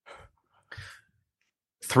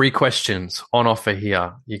 3 questions on offer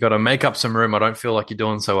here. You got to make up some room. I don't feel like you're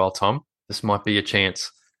doing so well, Tom. This might be your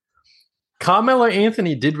chance. Carmelo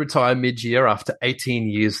Anthony did retire mid-year after 18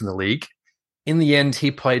 years in the league. In the end,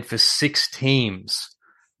 he played for 6 teams.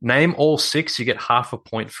 Name all 6. You get half a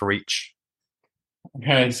point for each.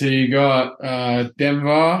 Okay, so you got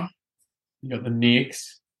Denver, you got the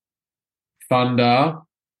Knicks, Thunder,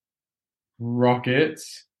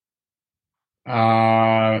 Rockets,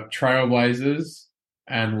 Trailblazers,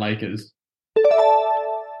 and Lakers.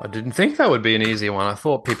 I didn't think that would be an easy one. I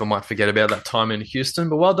thought people might forget about that time in Houston,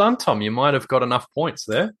 but well done, Tom. You might have got enough points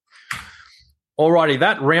there. Alrighty,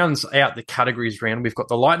 that rounds out the categories round. We've got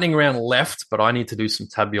the lightning round left, but I need to do some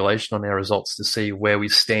tabulation on our results to see where we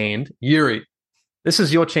stand. Yuri, this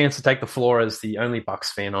is your chance to take the floor as the only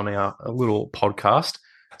Bucks fan on our little podcast.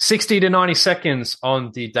 60 to 90 seconds on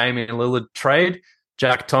the Damian Lillard trade.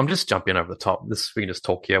 Jack, Tom, just jump in over the top. We can just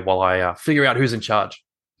talk here while I figure out who's in charge.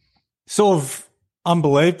 Sort of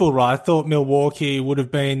unbelievable, right? I thought Milwaukee would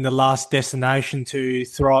have been the last destination to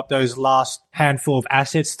throw up those last handful of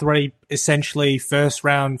assets. 3 essentially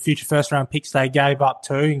future first round picks they gave up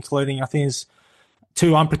to, including I think it's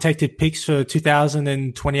 2 unprotected picks for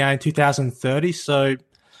 2028 and 2030. So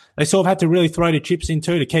they sort of had to really throw the chips in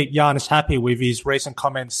too to keep Giannis happy with his recent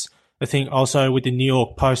comments. I think also with the New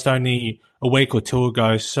York Post only a week or 2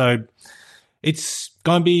 ago. So it's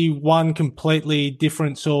going to be one completely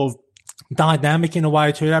different sort of dynamic in a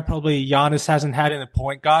way too that probably Giannis hasn't had in a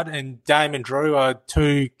point guard, and Dame and Drew are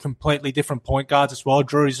 2 completely different point guards as well.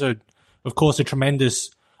 Drew's of course a tremendous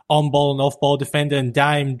on-ball and off-ball defender, and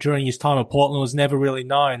Dame during his time at Portland was never really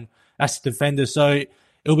known as a defender. So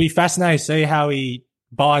it'll be fascinating to see how he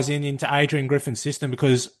buys into Adrian Griffin's system,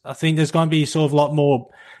 because I think there's going to be sort of a lot more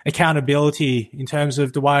accountability in terms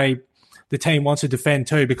of the way the team wants to defend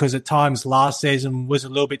too, because at times last season was a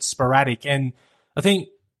little bit sporadic. And I think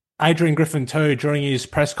Adrian Griffin too, during his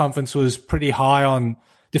press conference, was pretty high on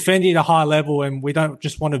defending at a high level, and we don't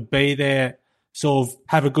just want to be there, sort of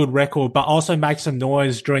have a good record, but also make some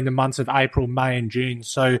noise during the months of April, May and June.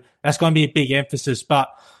 So that's going to be a big emphasis. But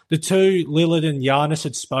the 2, Lillard and Giannis,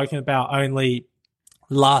 had spoken about only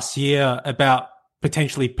last year about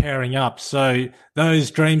potentially pairing up. So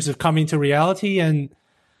those dreams have come into reality, and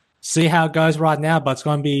see how it goes right now, but it's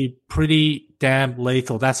going to be pretty damn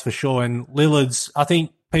lethal, that's for sure. And Lillard's, I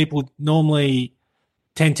think people normally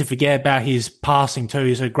tend to forget about his passing too.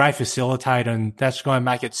 He's a great facilitator, and that's going to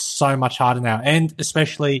make it so much harder now. And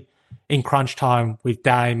especially in crunch time with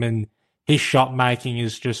Dame, and his shot making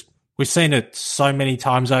is just, we've seen it so many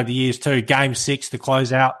times over the years too. Game 6 to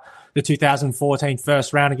close out the 2014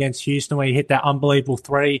 first round against Houston, where he hit that unbelievable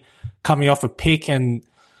 3 coming off a pick, and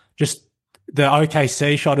just the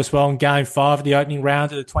OKC shot as well in Game 5, the opening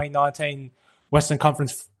round of the 2019 Western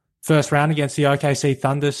Conference first round against the OKC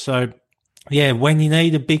Thunder. So, yeah, when you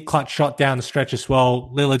need a big clutch shot down the stretch as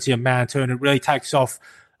well, Lillard's your man too, and it really takes off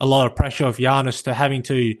a lot of pressure of Giannis to having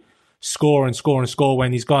to score and score and score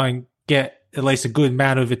when he's going to get at least a good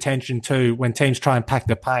amount of attention too when teams try and pack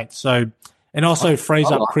the paint. So, and also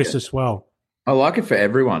frees up Chris as well. I like it for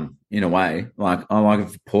everyone in a way. Like, I like it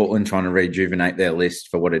for Portland trying to rejuvenate their list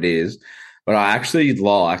for what it is. But I actually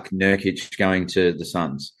like Nurkic going to the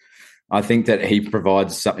Suns. I think that he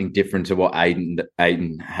provides something different to what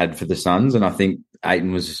Ayton had for the Suns, and I think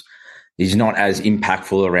Ayton he's not as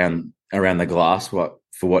impactful around the glass for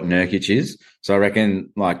what Nurkic is. So I reckon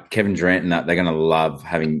like Kevin Durant and that they're going to love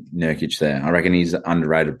having Nurkic there. I reckon he's an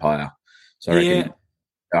underrated player. So I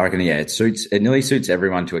reckon it nearly suits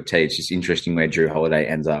everyone to a T. It's just interesting where Drew Holiday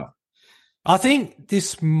ends up. I think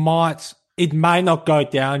it may not go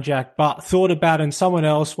down, Jack, but thought about it, and someone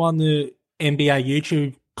else, one of the NBA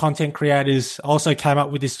YouTube content creators, also came up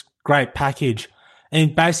with this great package,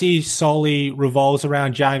 and basically solely revolves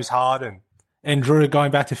around James Harden and Drew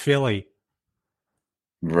going back to Philly.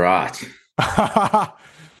 Right.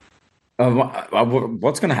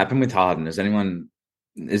 What's going to happen with Harden? Has there been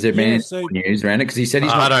any news around it? Because he said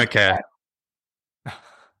he's not. I don't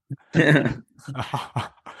care.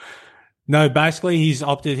 No, basically he's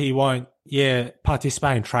opted he won't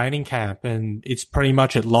participate in training camp, and it's pretty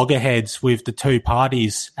much at loggerheads with the 2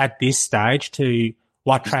 parties at this stage to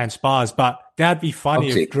what transpires. But that'd be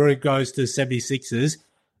funny if Drew goes to 76ers,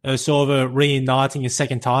 sort of a reuniting a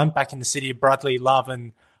second time back in the city of Bradley Love,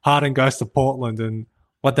 and Harden goes to Portland, and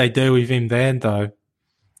what they do with him then though.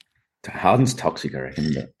 Harden's toxic, I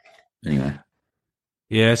reckon, but anyway.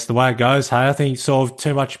 Yeah, it's the way it goes. Hey, I think sort of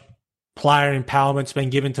too much player empowerment's been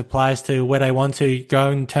given to players to where they want to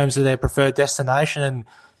go in terms of their preferred destination, and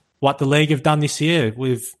what the league have done this year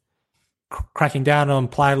with cracking down on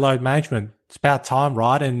player load management. It's about time,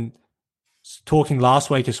 right? And talking last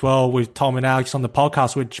week as well with Tom and Alex on the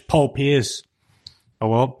podcast, which Paul Pierce. Oh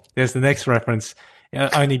well, there's the next reference.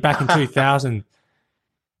 Only back in 2000,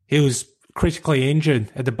 he was critically injured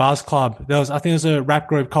at the Buzz Club. I think there was a rap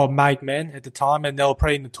group called Made Men at the time, and they were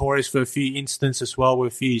pretty notorious for a few incidents as well,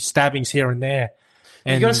 with a few stabbings here and there.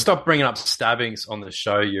 And you got to stop bringing up stabbings on the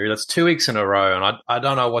show, Yuri. That's 2 weeks in a row, and I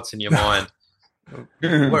don't know what's in your mind.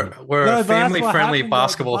 We're a family-friendly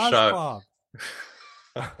basketball show.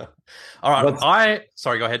 All right,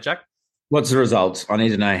 sorry, go ahead, Jack. What's the results? I need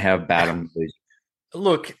to know how bad I'm losing.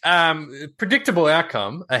 Look, predictable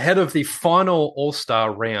outcome. Ahead of the final All-Star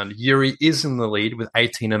round, Yuri is in the lead with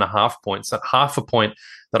 18.5 points. That half a point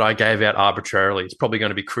that I gave out arbitrarily is probably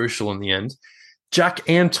going to be crucial in the end. Jack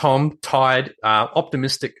and Tom tied.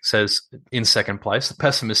 Optimistic says in second place. The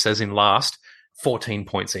pessimist says in last, 14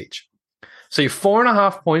 points each. So you're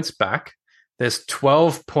 4.5 points back. There's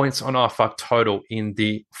 12 points on offer total in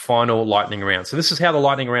the final lightning round. So this is how the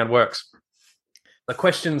lightning round works. The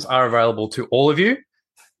questions are available to all of you.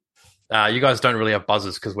 You guys don't really have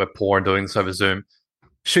buzzers because we're poor and doing this over Zoom.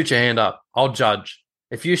 Shoot your hand up. I'll judge.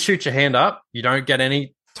 If you shoot your hand up, you don't get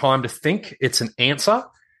any time to think. It's an answer.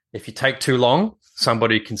 If you take too long,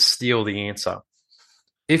 somebody can steal the answer.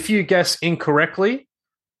 If you guess incorrectly,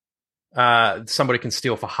 somebody can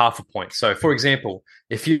steal for half a point. So, for example,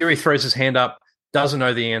 if Yuri throws his hand up, doesn't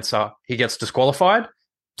know the answer, he gets disqualified.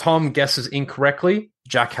 Tom guesses incorrectly,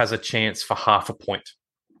 Jack has a chance for half a point.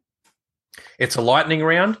 It's a lightning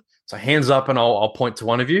round, so hands up and I'll point to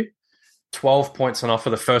one of you. 12 points on offer.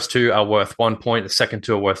 The first two are worth 1 point, the second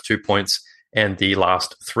two are worth 2 points, and the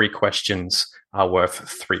last three questions are worth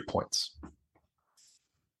 3 points.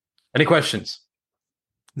 Any questions?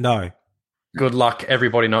 No. Good luck,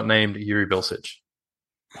 everybody not named Yuri Bilcic.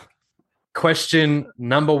 Question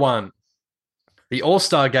number 1. The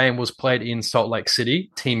All-Star game was played in Salt Lake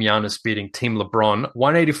City, Team Giannis beating Team LeBron,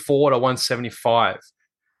 184 to 175.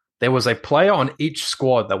 There was a player on each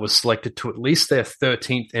squad that was selected to at least their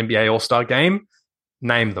 13th NBA All-Star game.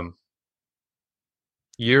 Name them.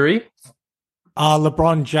 Yuri?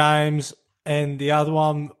 LeBron James, and the other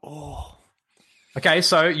one... Oh. Okay,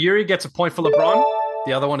 so Yuri gets a point for LeBron.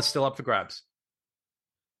 The other one is still up for grabs.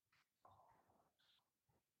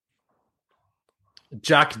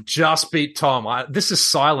 Jack just beat Tom. This is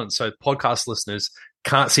silent, so podcast listeners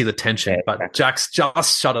can't see the tension, but Jack's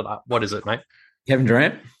just shut it up. What is it, mate? Kevin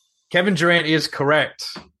Durant? Kevin Durant is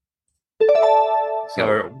correct.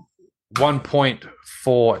 So 1 point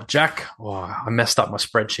for Jack. Oh, I messed up my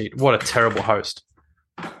spreadsheet. What a terrible host.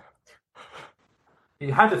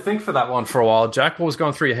 You had to think for that one for a while, Jack. What was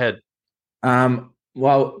going through your head?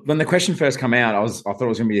 Well, when the question first came out, I thought it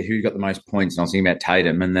was going to be who got the most points, and I was thinking about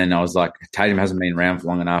Tatum, and then I was like, Tatum hasn't been around for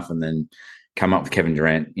long enough, and then come up with Kevin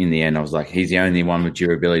Durant in the end. I was like, he's the only one with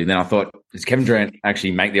durability. Then I thought, does Kevin Durant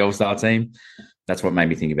actually make the All-Star team? That's what made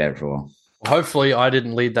me think about it for a while. Hopefully, I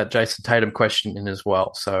didn't lead that Jason Tatum question in as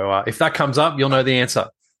well. So if that comes up, you'll know the answer.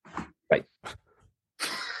 Right.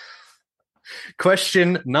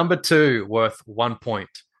 Question number 2, worth 1 point.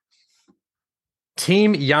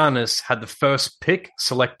 Team Giannis had the first pick,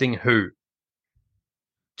 selecting who?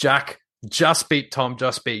 Jack just beat Tom,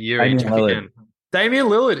 just beat Yuri. Jack again. Damian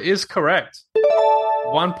Lillard is correct.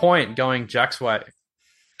 1 point going Jack's way.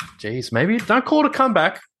 Jeez, maybe don't call it a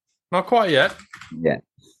comeback. Not quite yet. Yeah.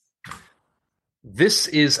 This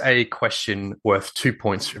is a question worth 2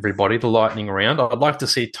 points for everybody, the lightning round. I'd like to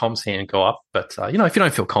see Tom's hand go up, but if you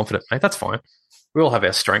don't feel confident, mate, that's fine. We all have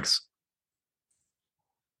our strengths.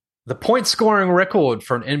 The point scoring record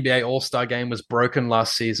for an NBA All-Star game was broken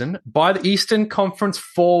last season by the Eastern Conference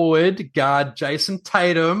forward guard Jason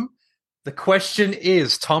Tatum. The question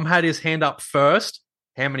is, Tom had his hand up first.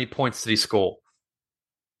 How many points did he score?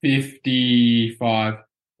 55.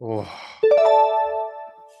 Oh.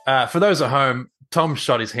 For those at home, Tom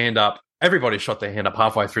shot his hand up. Everybody shot their hand up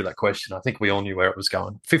halfway through that question. I think we all knew where it was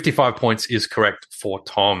going. 55 points is correct for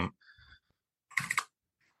Tom.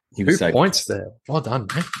 2 points there. Well done,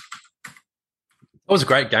 man. It was a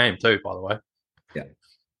great game too, by the way. Yeah.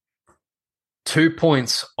 2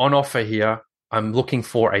 points on offer here. I'm looking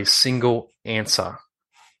for a single answer.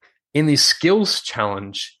 In the skills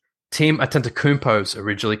challenge, Team Antetokounmpo's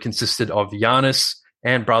originally consisted of Giannis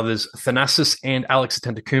and brothers Thanasis and Alex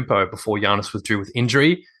Antetokounmpo before Giannis withdrew with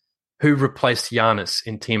injury. Who replaced Giannis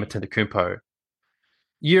in Team Antetokounmpo?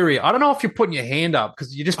 Yuri, I don't know if you're putting your hand up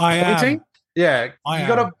because you're just pointing. Yeah, I you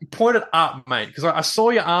got am. to point it up, mate, because I saw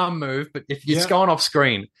your arm move, but if it's Yeah. going off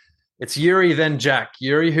screen, it's Yuri, then Jack.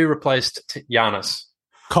 Yuri, who replaced Giannis?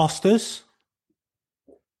 Costas.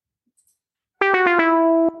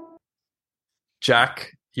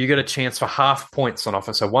 Jack, you get a chance for half points on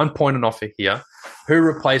offer, so 1 point on offer here. Who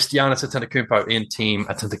replaced Giannis Antetokounmpo in Team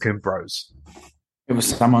Antetokounmpos? It was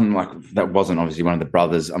someone like that wasn't obviously one of the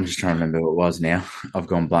brothers. I'm just trying to remember who it was now. I've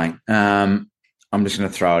gone blank. I'm just going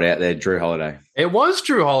to throw it out there. Drew Holiday. It was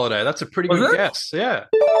Drew Holiday. That's a pretty Was good it? guess. Yeah.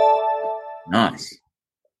 Nice.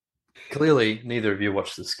 Clearly, neither of you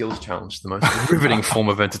watched the Skills Challenge, the most riveting form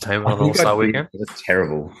of entertainment on I think All-Star I did. Weekend. It was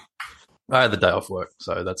terrible. I had the day off work,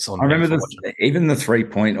 so that's on I me remember for watching. even the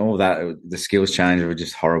 3-point, all that, the skills change were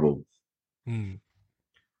just horrible. Hmm.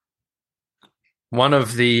 One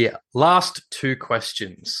of the last two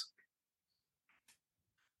questions.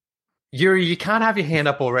 Yuri, you can't have your hand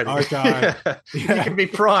up already. Okay. You can be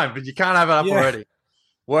primed, but you can't have it up Yeah. already.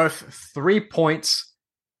 Worth 3 points.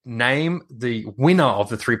 Name the winner of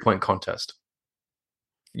the 3-point contest.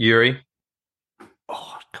 Yuri,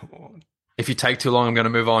 Oh, come on. if you take too long, I'm going to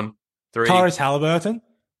move on. 3. Tyrese Halliburton.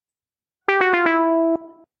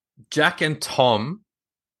 Jack and Tom,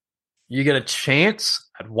 you get a chance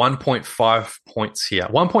at 1.5 points here.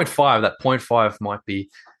 1.5, that 0.5 might be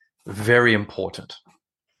very important.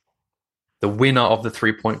 The winner of the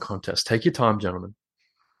 3-point contest. Take your time, gentlemen.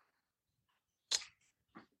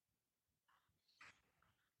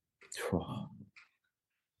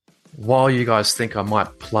 While you guys think I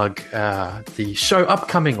might plug the show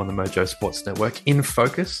upcoming on the Mojo Sports Network, In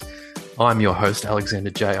Focus, I'm your host, Alexander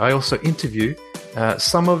J. I also interview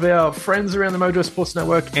some of our friends around the Mojo Sports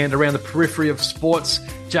Network and around the periphery of sports.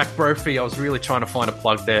 Jack Brophy, I was really trying to find a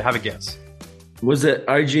plug there. Have a guess. Was it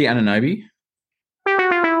OG Anunoby?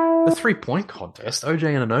 The 3-point contest, OJ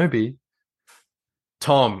Anunoby.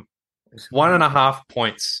 Tom, 1.5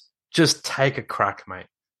 points. Just take a crack, mate.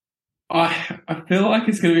 I feel like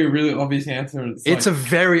it's going to be a really obvious answer. It's a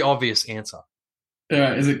very obvious answer.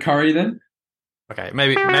 Is it Curry then? Okay,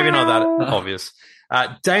 maybe not that obvious.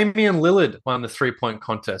 Damian Lillard won the 3-point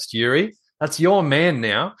contest. Yuri, that's your man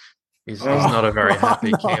now. He's not a very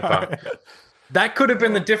happy camper. That could have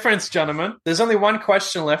been the difference, gentlemen. There's only one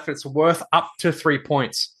question left. It's worth up to 3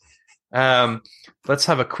 points. Let's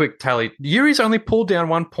have a quick tally. Yuri's only pulled down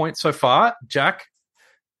 1 point so far. Jack,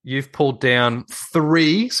 you've pulled down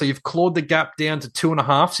 3, so you've clawed the gap down to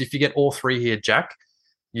 2.5. So if you get all 3 here, Jack,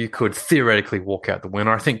 you could theoretically walk out the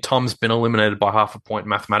winner. I think Tom's been eliminated by half a point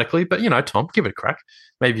mathematically, but, Tom, give it a crack.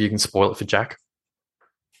 Maybe you can spoil it for Jack.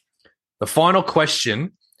 The final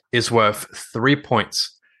question is worth 3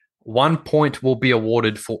 points. 1 point will be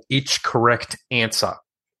awarded for each correct answer.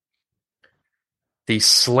 The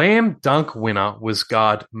slam dunk winner was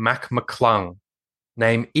guard Mac McClung.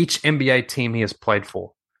 Name each NBA team he has played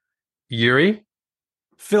for. Yuri?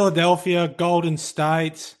 Philadelphia, Golden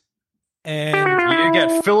State, and You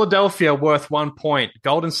get Philadelphia worth 1 point.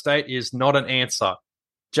 Golden State is not an answer.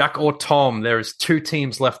 Jack or Tom, there is 2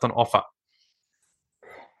 teams left on offer.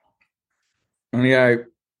 I'm going to go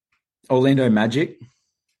Orlando Magic.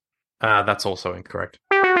 That's also incorrect.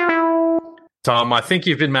 Tom, I think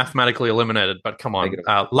you've been mathematically eliminated, but come on.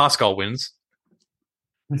 Last goal wins.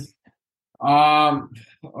 I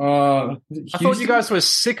I thought you guys were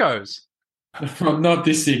sickos. Not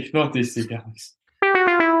this sick, Alex.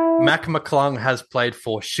 Mac McClung has played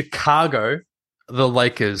for Chicago, the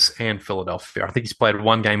Lakers, and Philadelphia. I think he's played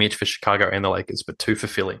 1 game each for Chicago and the Lakers, but 2 for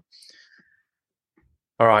Philly.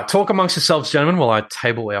 All right, talk amongst yourselves, gentlemen, while I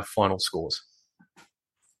table our final scores.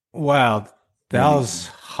 wow, that was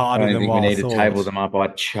I harder don't than think we what I need to thought. table them up. I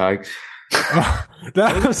choked.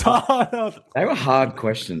 That was hard. They were hard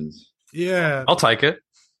questions. Yeah. I'll take it.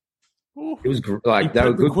 It was You like they put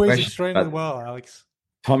were the good quiz questions. extremely But well, Alex.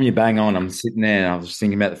 Tom, you bang on. I'm sitting there and I was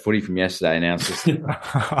thinking about the footy from yesterday. Now it's just thinking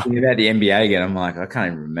about the NBA again. I'm like, I can't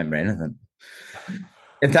even remember anything.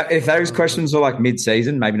 If those questions are like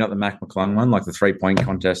mid-season, maybe not the Mac McClung one, like the 3-point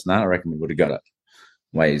contest and that, I reckon we would have got it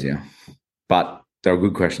way easier. But they were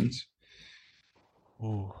good questions.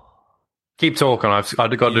 Ooh. Keep talking. I've got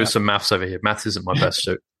to do some maths over here. Maths isn't my best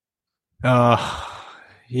suit.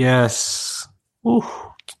 Yes. Ooh.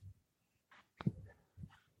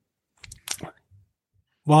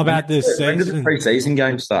 What about this When did the season? pre-season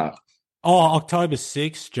games start? Oh, October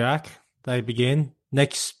 6th, Jack. They begin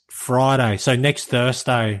next Friday. So next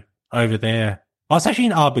Thursday over there. I was actually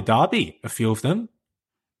in Abu Dhabi, a few of them.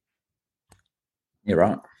 You're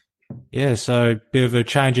right. Yeah, so a bit of a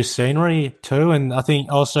change of scenery too. And I think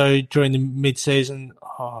also during the mid-season,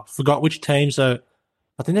 I forgot which teams are.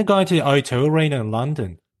 I think they're going to the O2 Arena in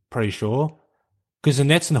London, pretty sure. because the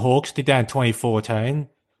Nets and the Hawks did that in 2014.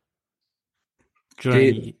 Do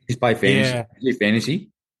you play fantasy? Yeah. Do you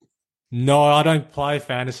fantasy? No, I don't play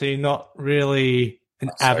fantasy. Not really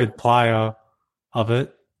an avid player of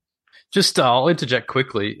it. Just I'll interject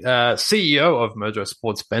quickly. CEO of Mojo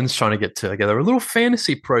Sports, Ben's trying to get together a little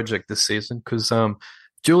fantasy project this season because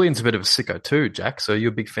Julian's a bit of a sicko too, Jack. So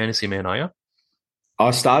you're a big fantasy man, are you?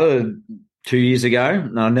 I started 2 years ago,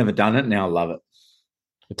 and I've never done it. Now I love it.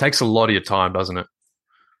 It takes a lot of your time, doesn't it?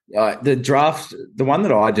 The draft, the one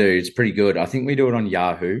that I do, is pretty good. I think we do it on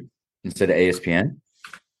Yahoo instead of ESPN,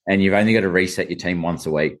 and you've only got to reset your team once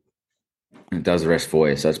a week. And it does the rest for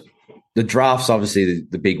you. So the draft's obviously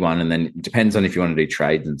the big one, and then it depends on if you want to do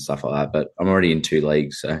trades and stuff like that. But I'm already in 2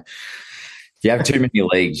 leagues, so if you have too many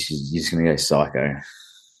leagues, you're just going to go psycho.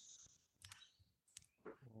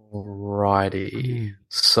 Alrighty.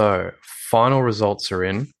 So final results are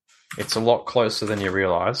in. It's a lot closer than you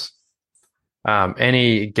realise.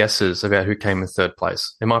 Any guesses about who came in third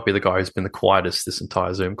place? It might be the guy who's been the quietest this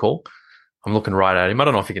entire Zoom call. I'm looking right at him. I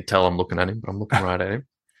don't know if you can tell I'm looking at him, but I'm looking right at him.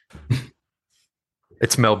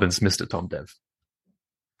 It's Melbourne's Mr. Tom Dev.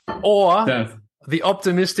 Or the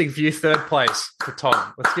optimistic view third place for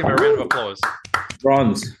Tom. Let's give him a round of applause.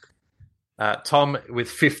 Bronze. Tom with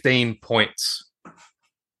 15 points.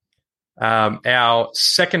 Our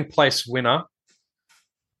second place winner,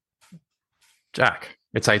 Jack.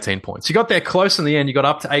 It's 18 points. You got there close in the end. You got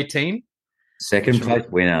up to 18. Second place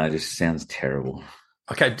winner just sounds terrible.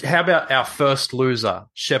 Okay, how about our first loser,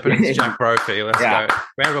 Shepparton's Jack Brophy? Let's go.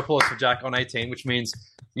 Round of applause for Jack on 18, which means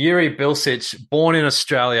Yuri Bilcic, born in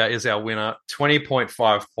Australia, is our winner.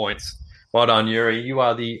 20.5 points. Well done, Yuri. You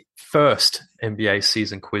are the first NBA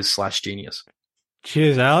season quiz /genius.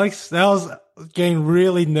 Cheers, Alex. That was getting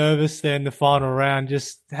really nervous there in the final round.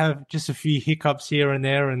 Just have just a few hiccups here and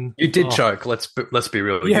there, and you did choke. Let's be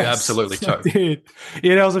real. Yes, you absolutely choked. I did.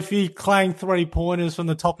 Yeah, there was a few clang 3-pointers from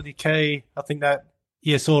the top of the key. I think that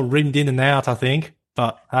sort of rimmed in and out. I think,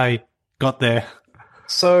 but hey, got there.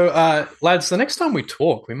 So, lads, the next time we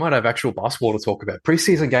talk, we might have actual basketball to talk about.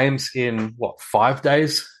 Preseason games in 5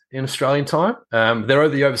 days in Australian time. There are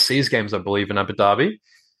the overseas games, I believe, in Abu Dhabi.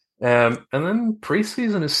 And then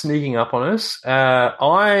preseason is sneaking up on us.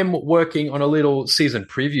 I'm working on a little season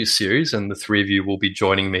preview series, and the three of you will be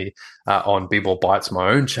joining me on B-Ball Bites, my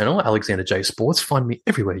own channel, Alexander J Sports. Find me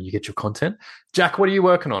everywhere you get your content. Jack, what are you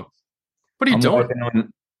working on? What are you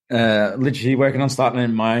doing? Literally working on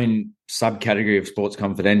starting my own subcategory of Sports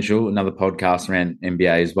Confidential, another podcast around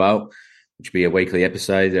NBA as well, which will be a weekly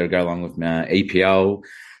episode that'll go along with my EPL,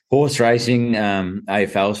 horse racing.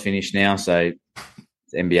 AFL's finished now, so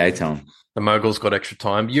NBA time. The Mogul's got extra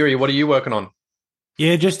time. Yuri, what are you working on?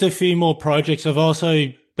 Yeah, just a few more projects. I've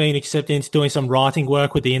also been accepted into doing some writing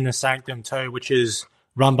work with the Inner Sanctum too, which is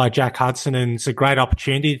run by Jack Hudson, and it's a great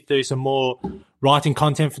opportunity to do some more writing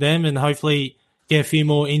content for them and hopefully get a few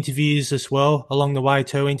more interviews as well along the way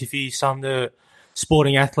too, interview some of the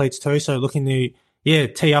sporting athletes too. So looking to,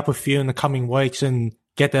 tee up a few in the coming weeks and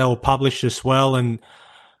get that all published as well. And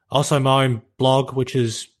also my own blog, which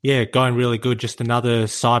is, going really good. Just another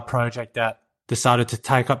side project that decided to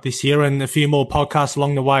take up this year, and a few more podcasts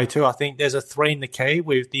along the way too. I think there's a 3 in the key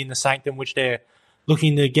with the Inner Sanctum, which they're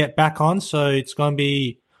looking to get back on. So it's going to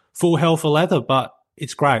be full hell for leather, but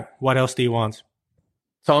it's great. What else do you want?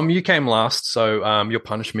 Tom, you came last, so your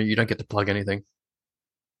punishment, you don't get to plug anything.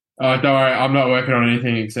 Don't worry, I'm not working on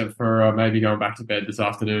anything except for maybe going back to bed this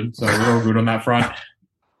afternoon. So we're all good on that front.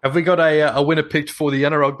 Have we got a winner picked for the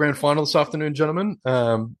NRL Grand Final this afternoon, gentlemen?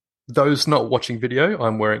 Those not watching video,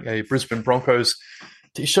 I'm wearing a Brisbane Broncos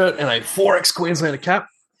t-shirt and a 4X Queenslander cap.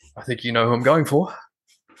 I think you know who I'm going for.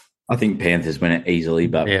 I think Panthers win it easily,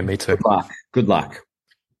 but yeah, me too. Good luck.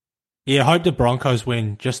 Yeah, I hope the Broncos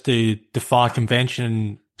win just to defy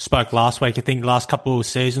convention. Spoke last week. I think the last couple of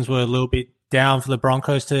seasons were a little bit down for the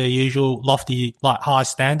Broncos to their usual lofty, high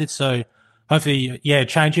standards. So hopefully,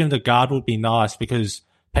 changing the guard would be nice because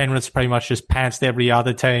Penrith's pretty much just pantsed every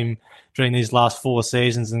other team during these last 4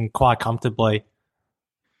 seasons and quite comfortably.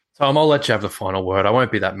 Tom, I'll let you have the final word. I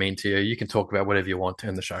won't be that mean to you. You can talk about whatever you want to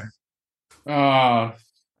end the show.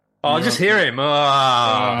 Just hear him.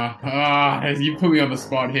 You put me on the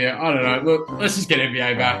spot here. I don't know. Look, let's just get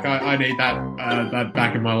NBA back. I need that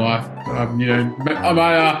back in my life.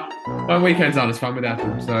 My weekends aren't as fun without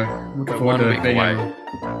them. So looking forward to being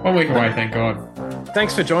 1 week away. Thank God.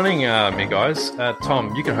 Thanks for joining me, guys.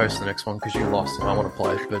 Tom, you can host the next one because you lost and I want to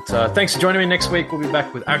play. But thanks for joining me next week. We'll be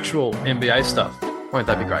back with actual NBA stuff. Won't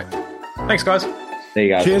that be great? Thanks, guys. There you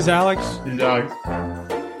go. Cheers, Alex. Cheers, Alex.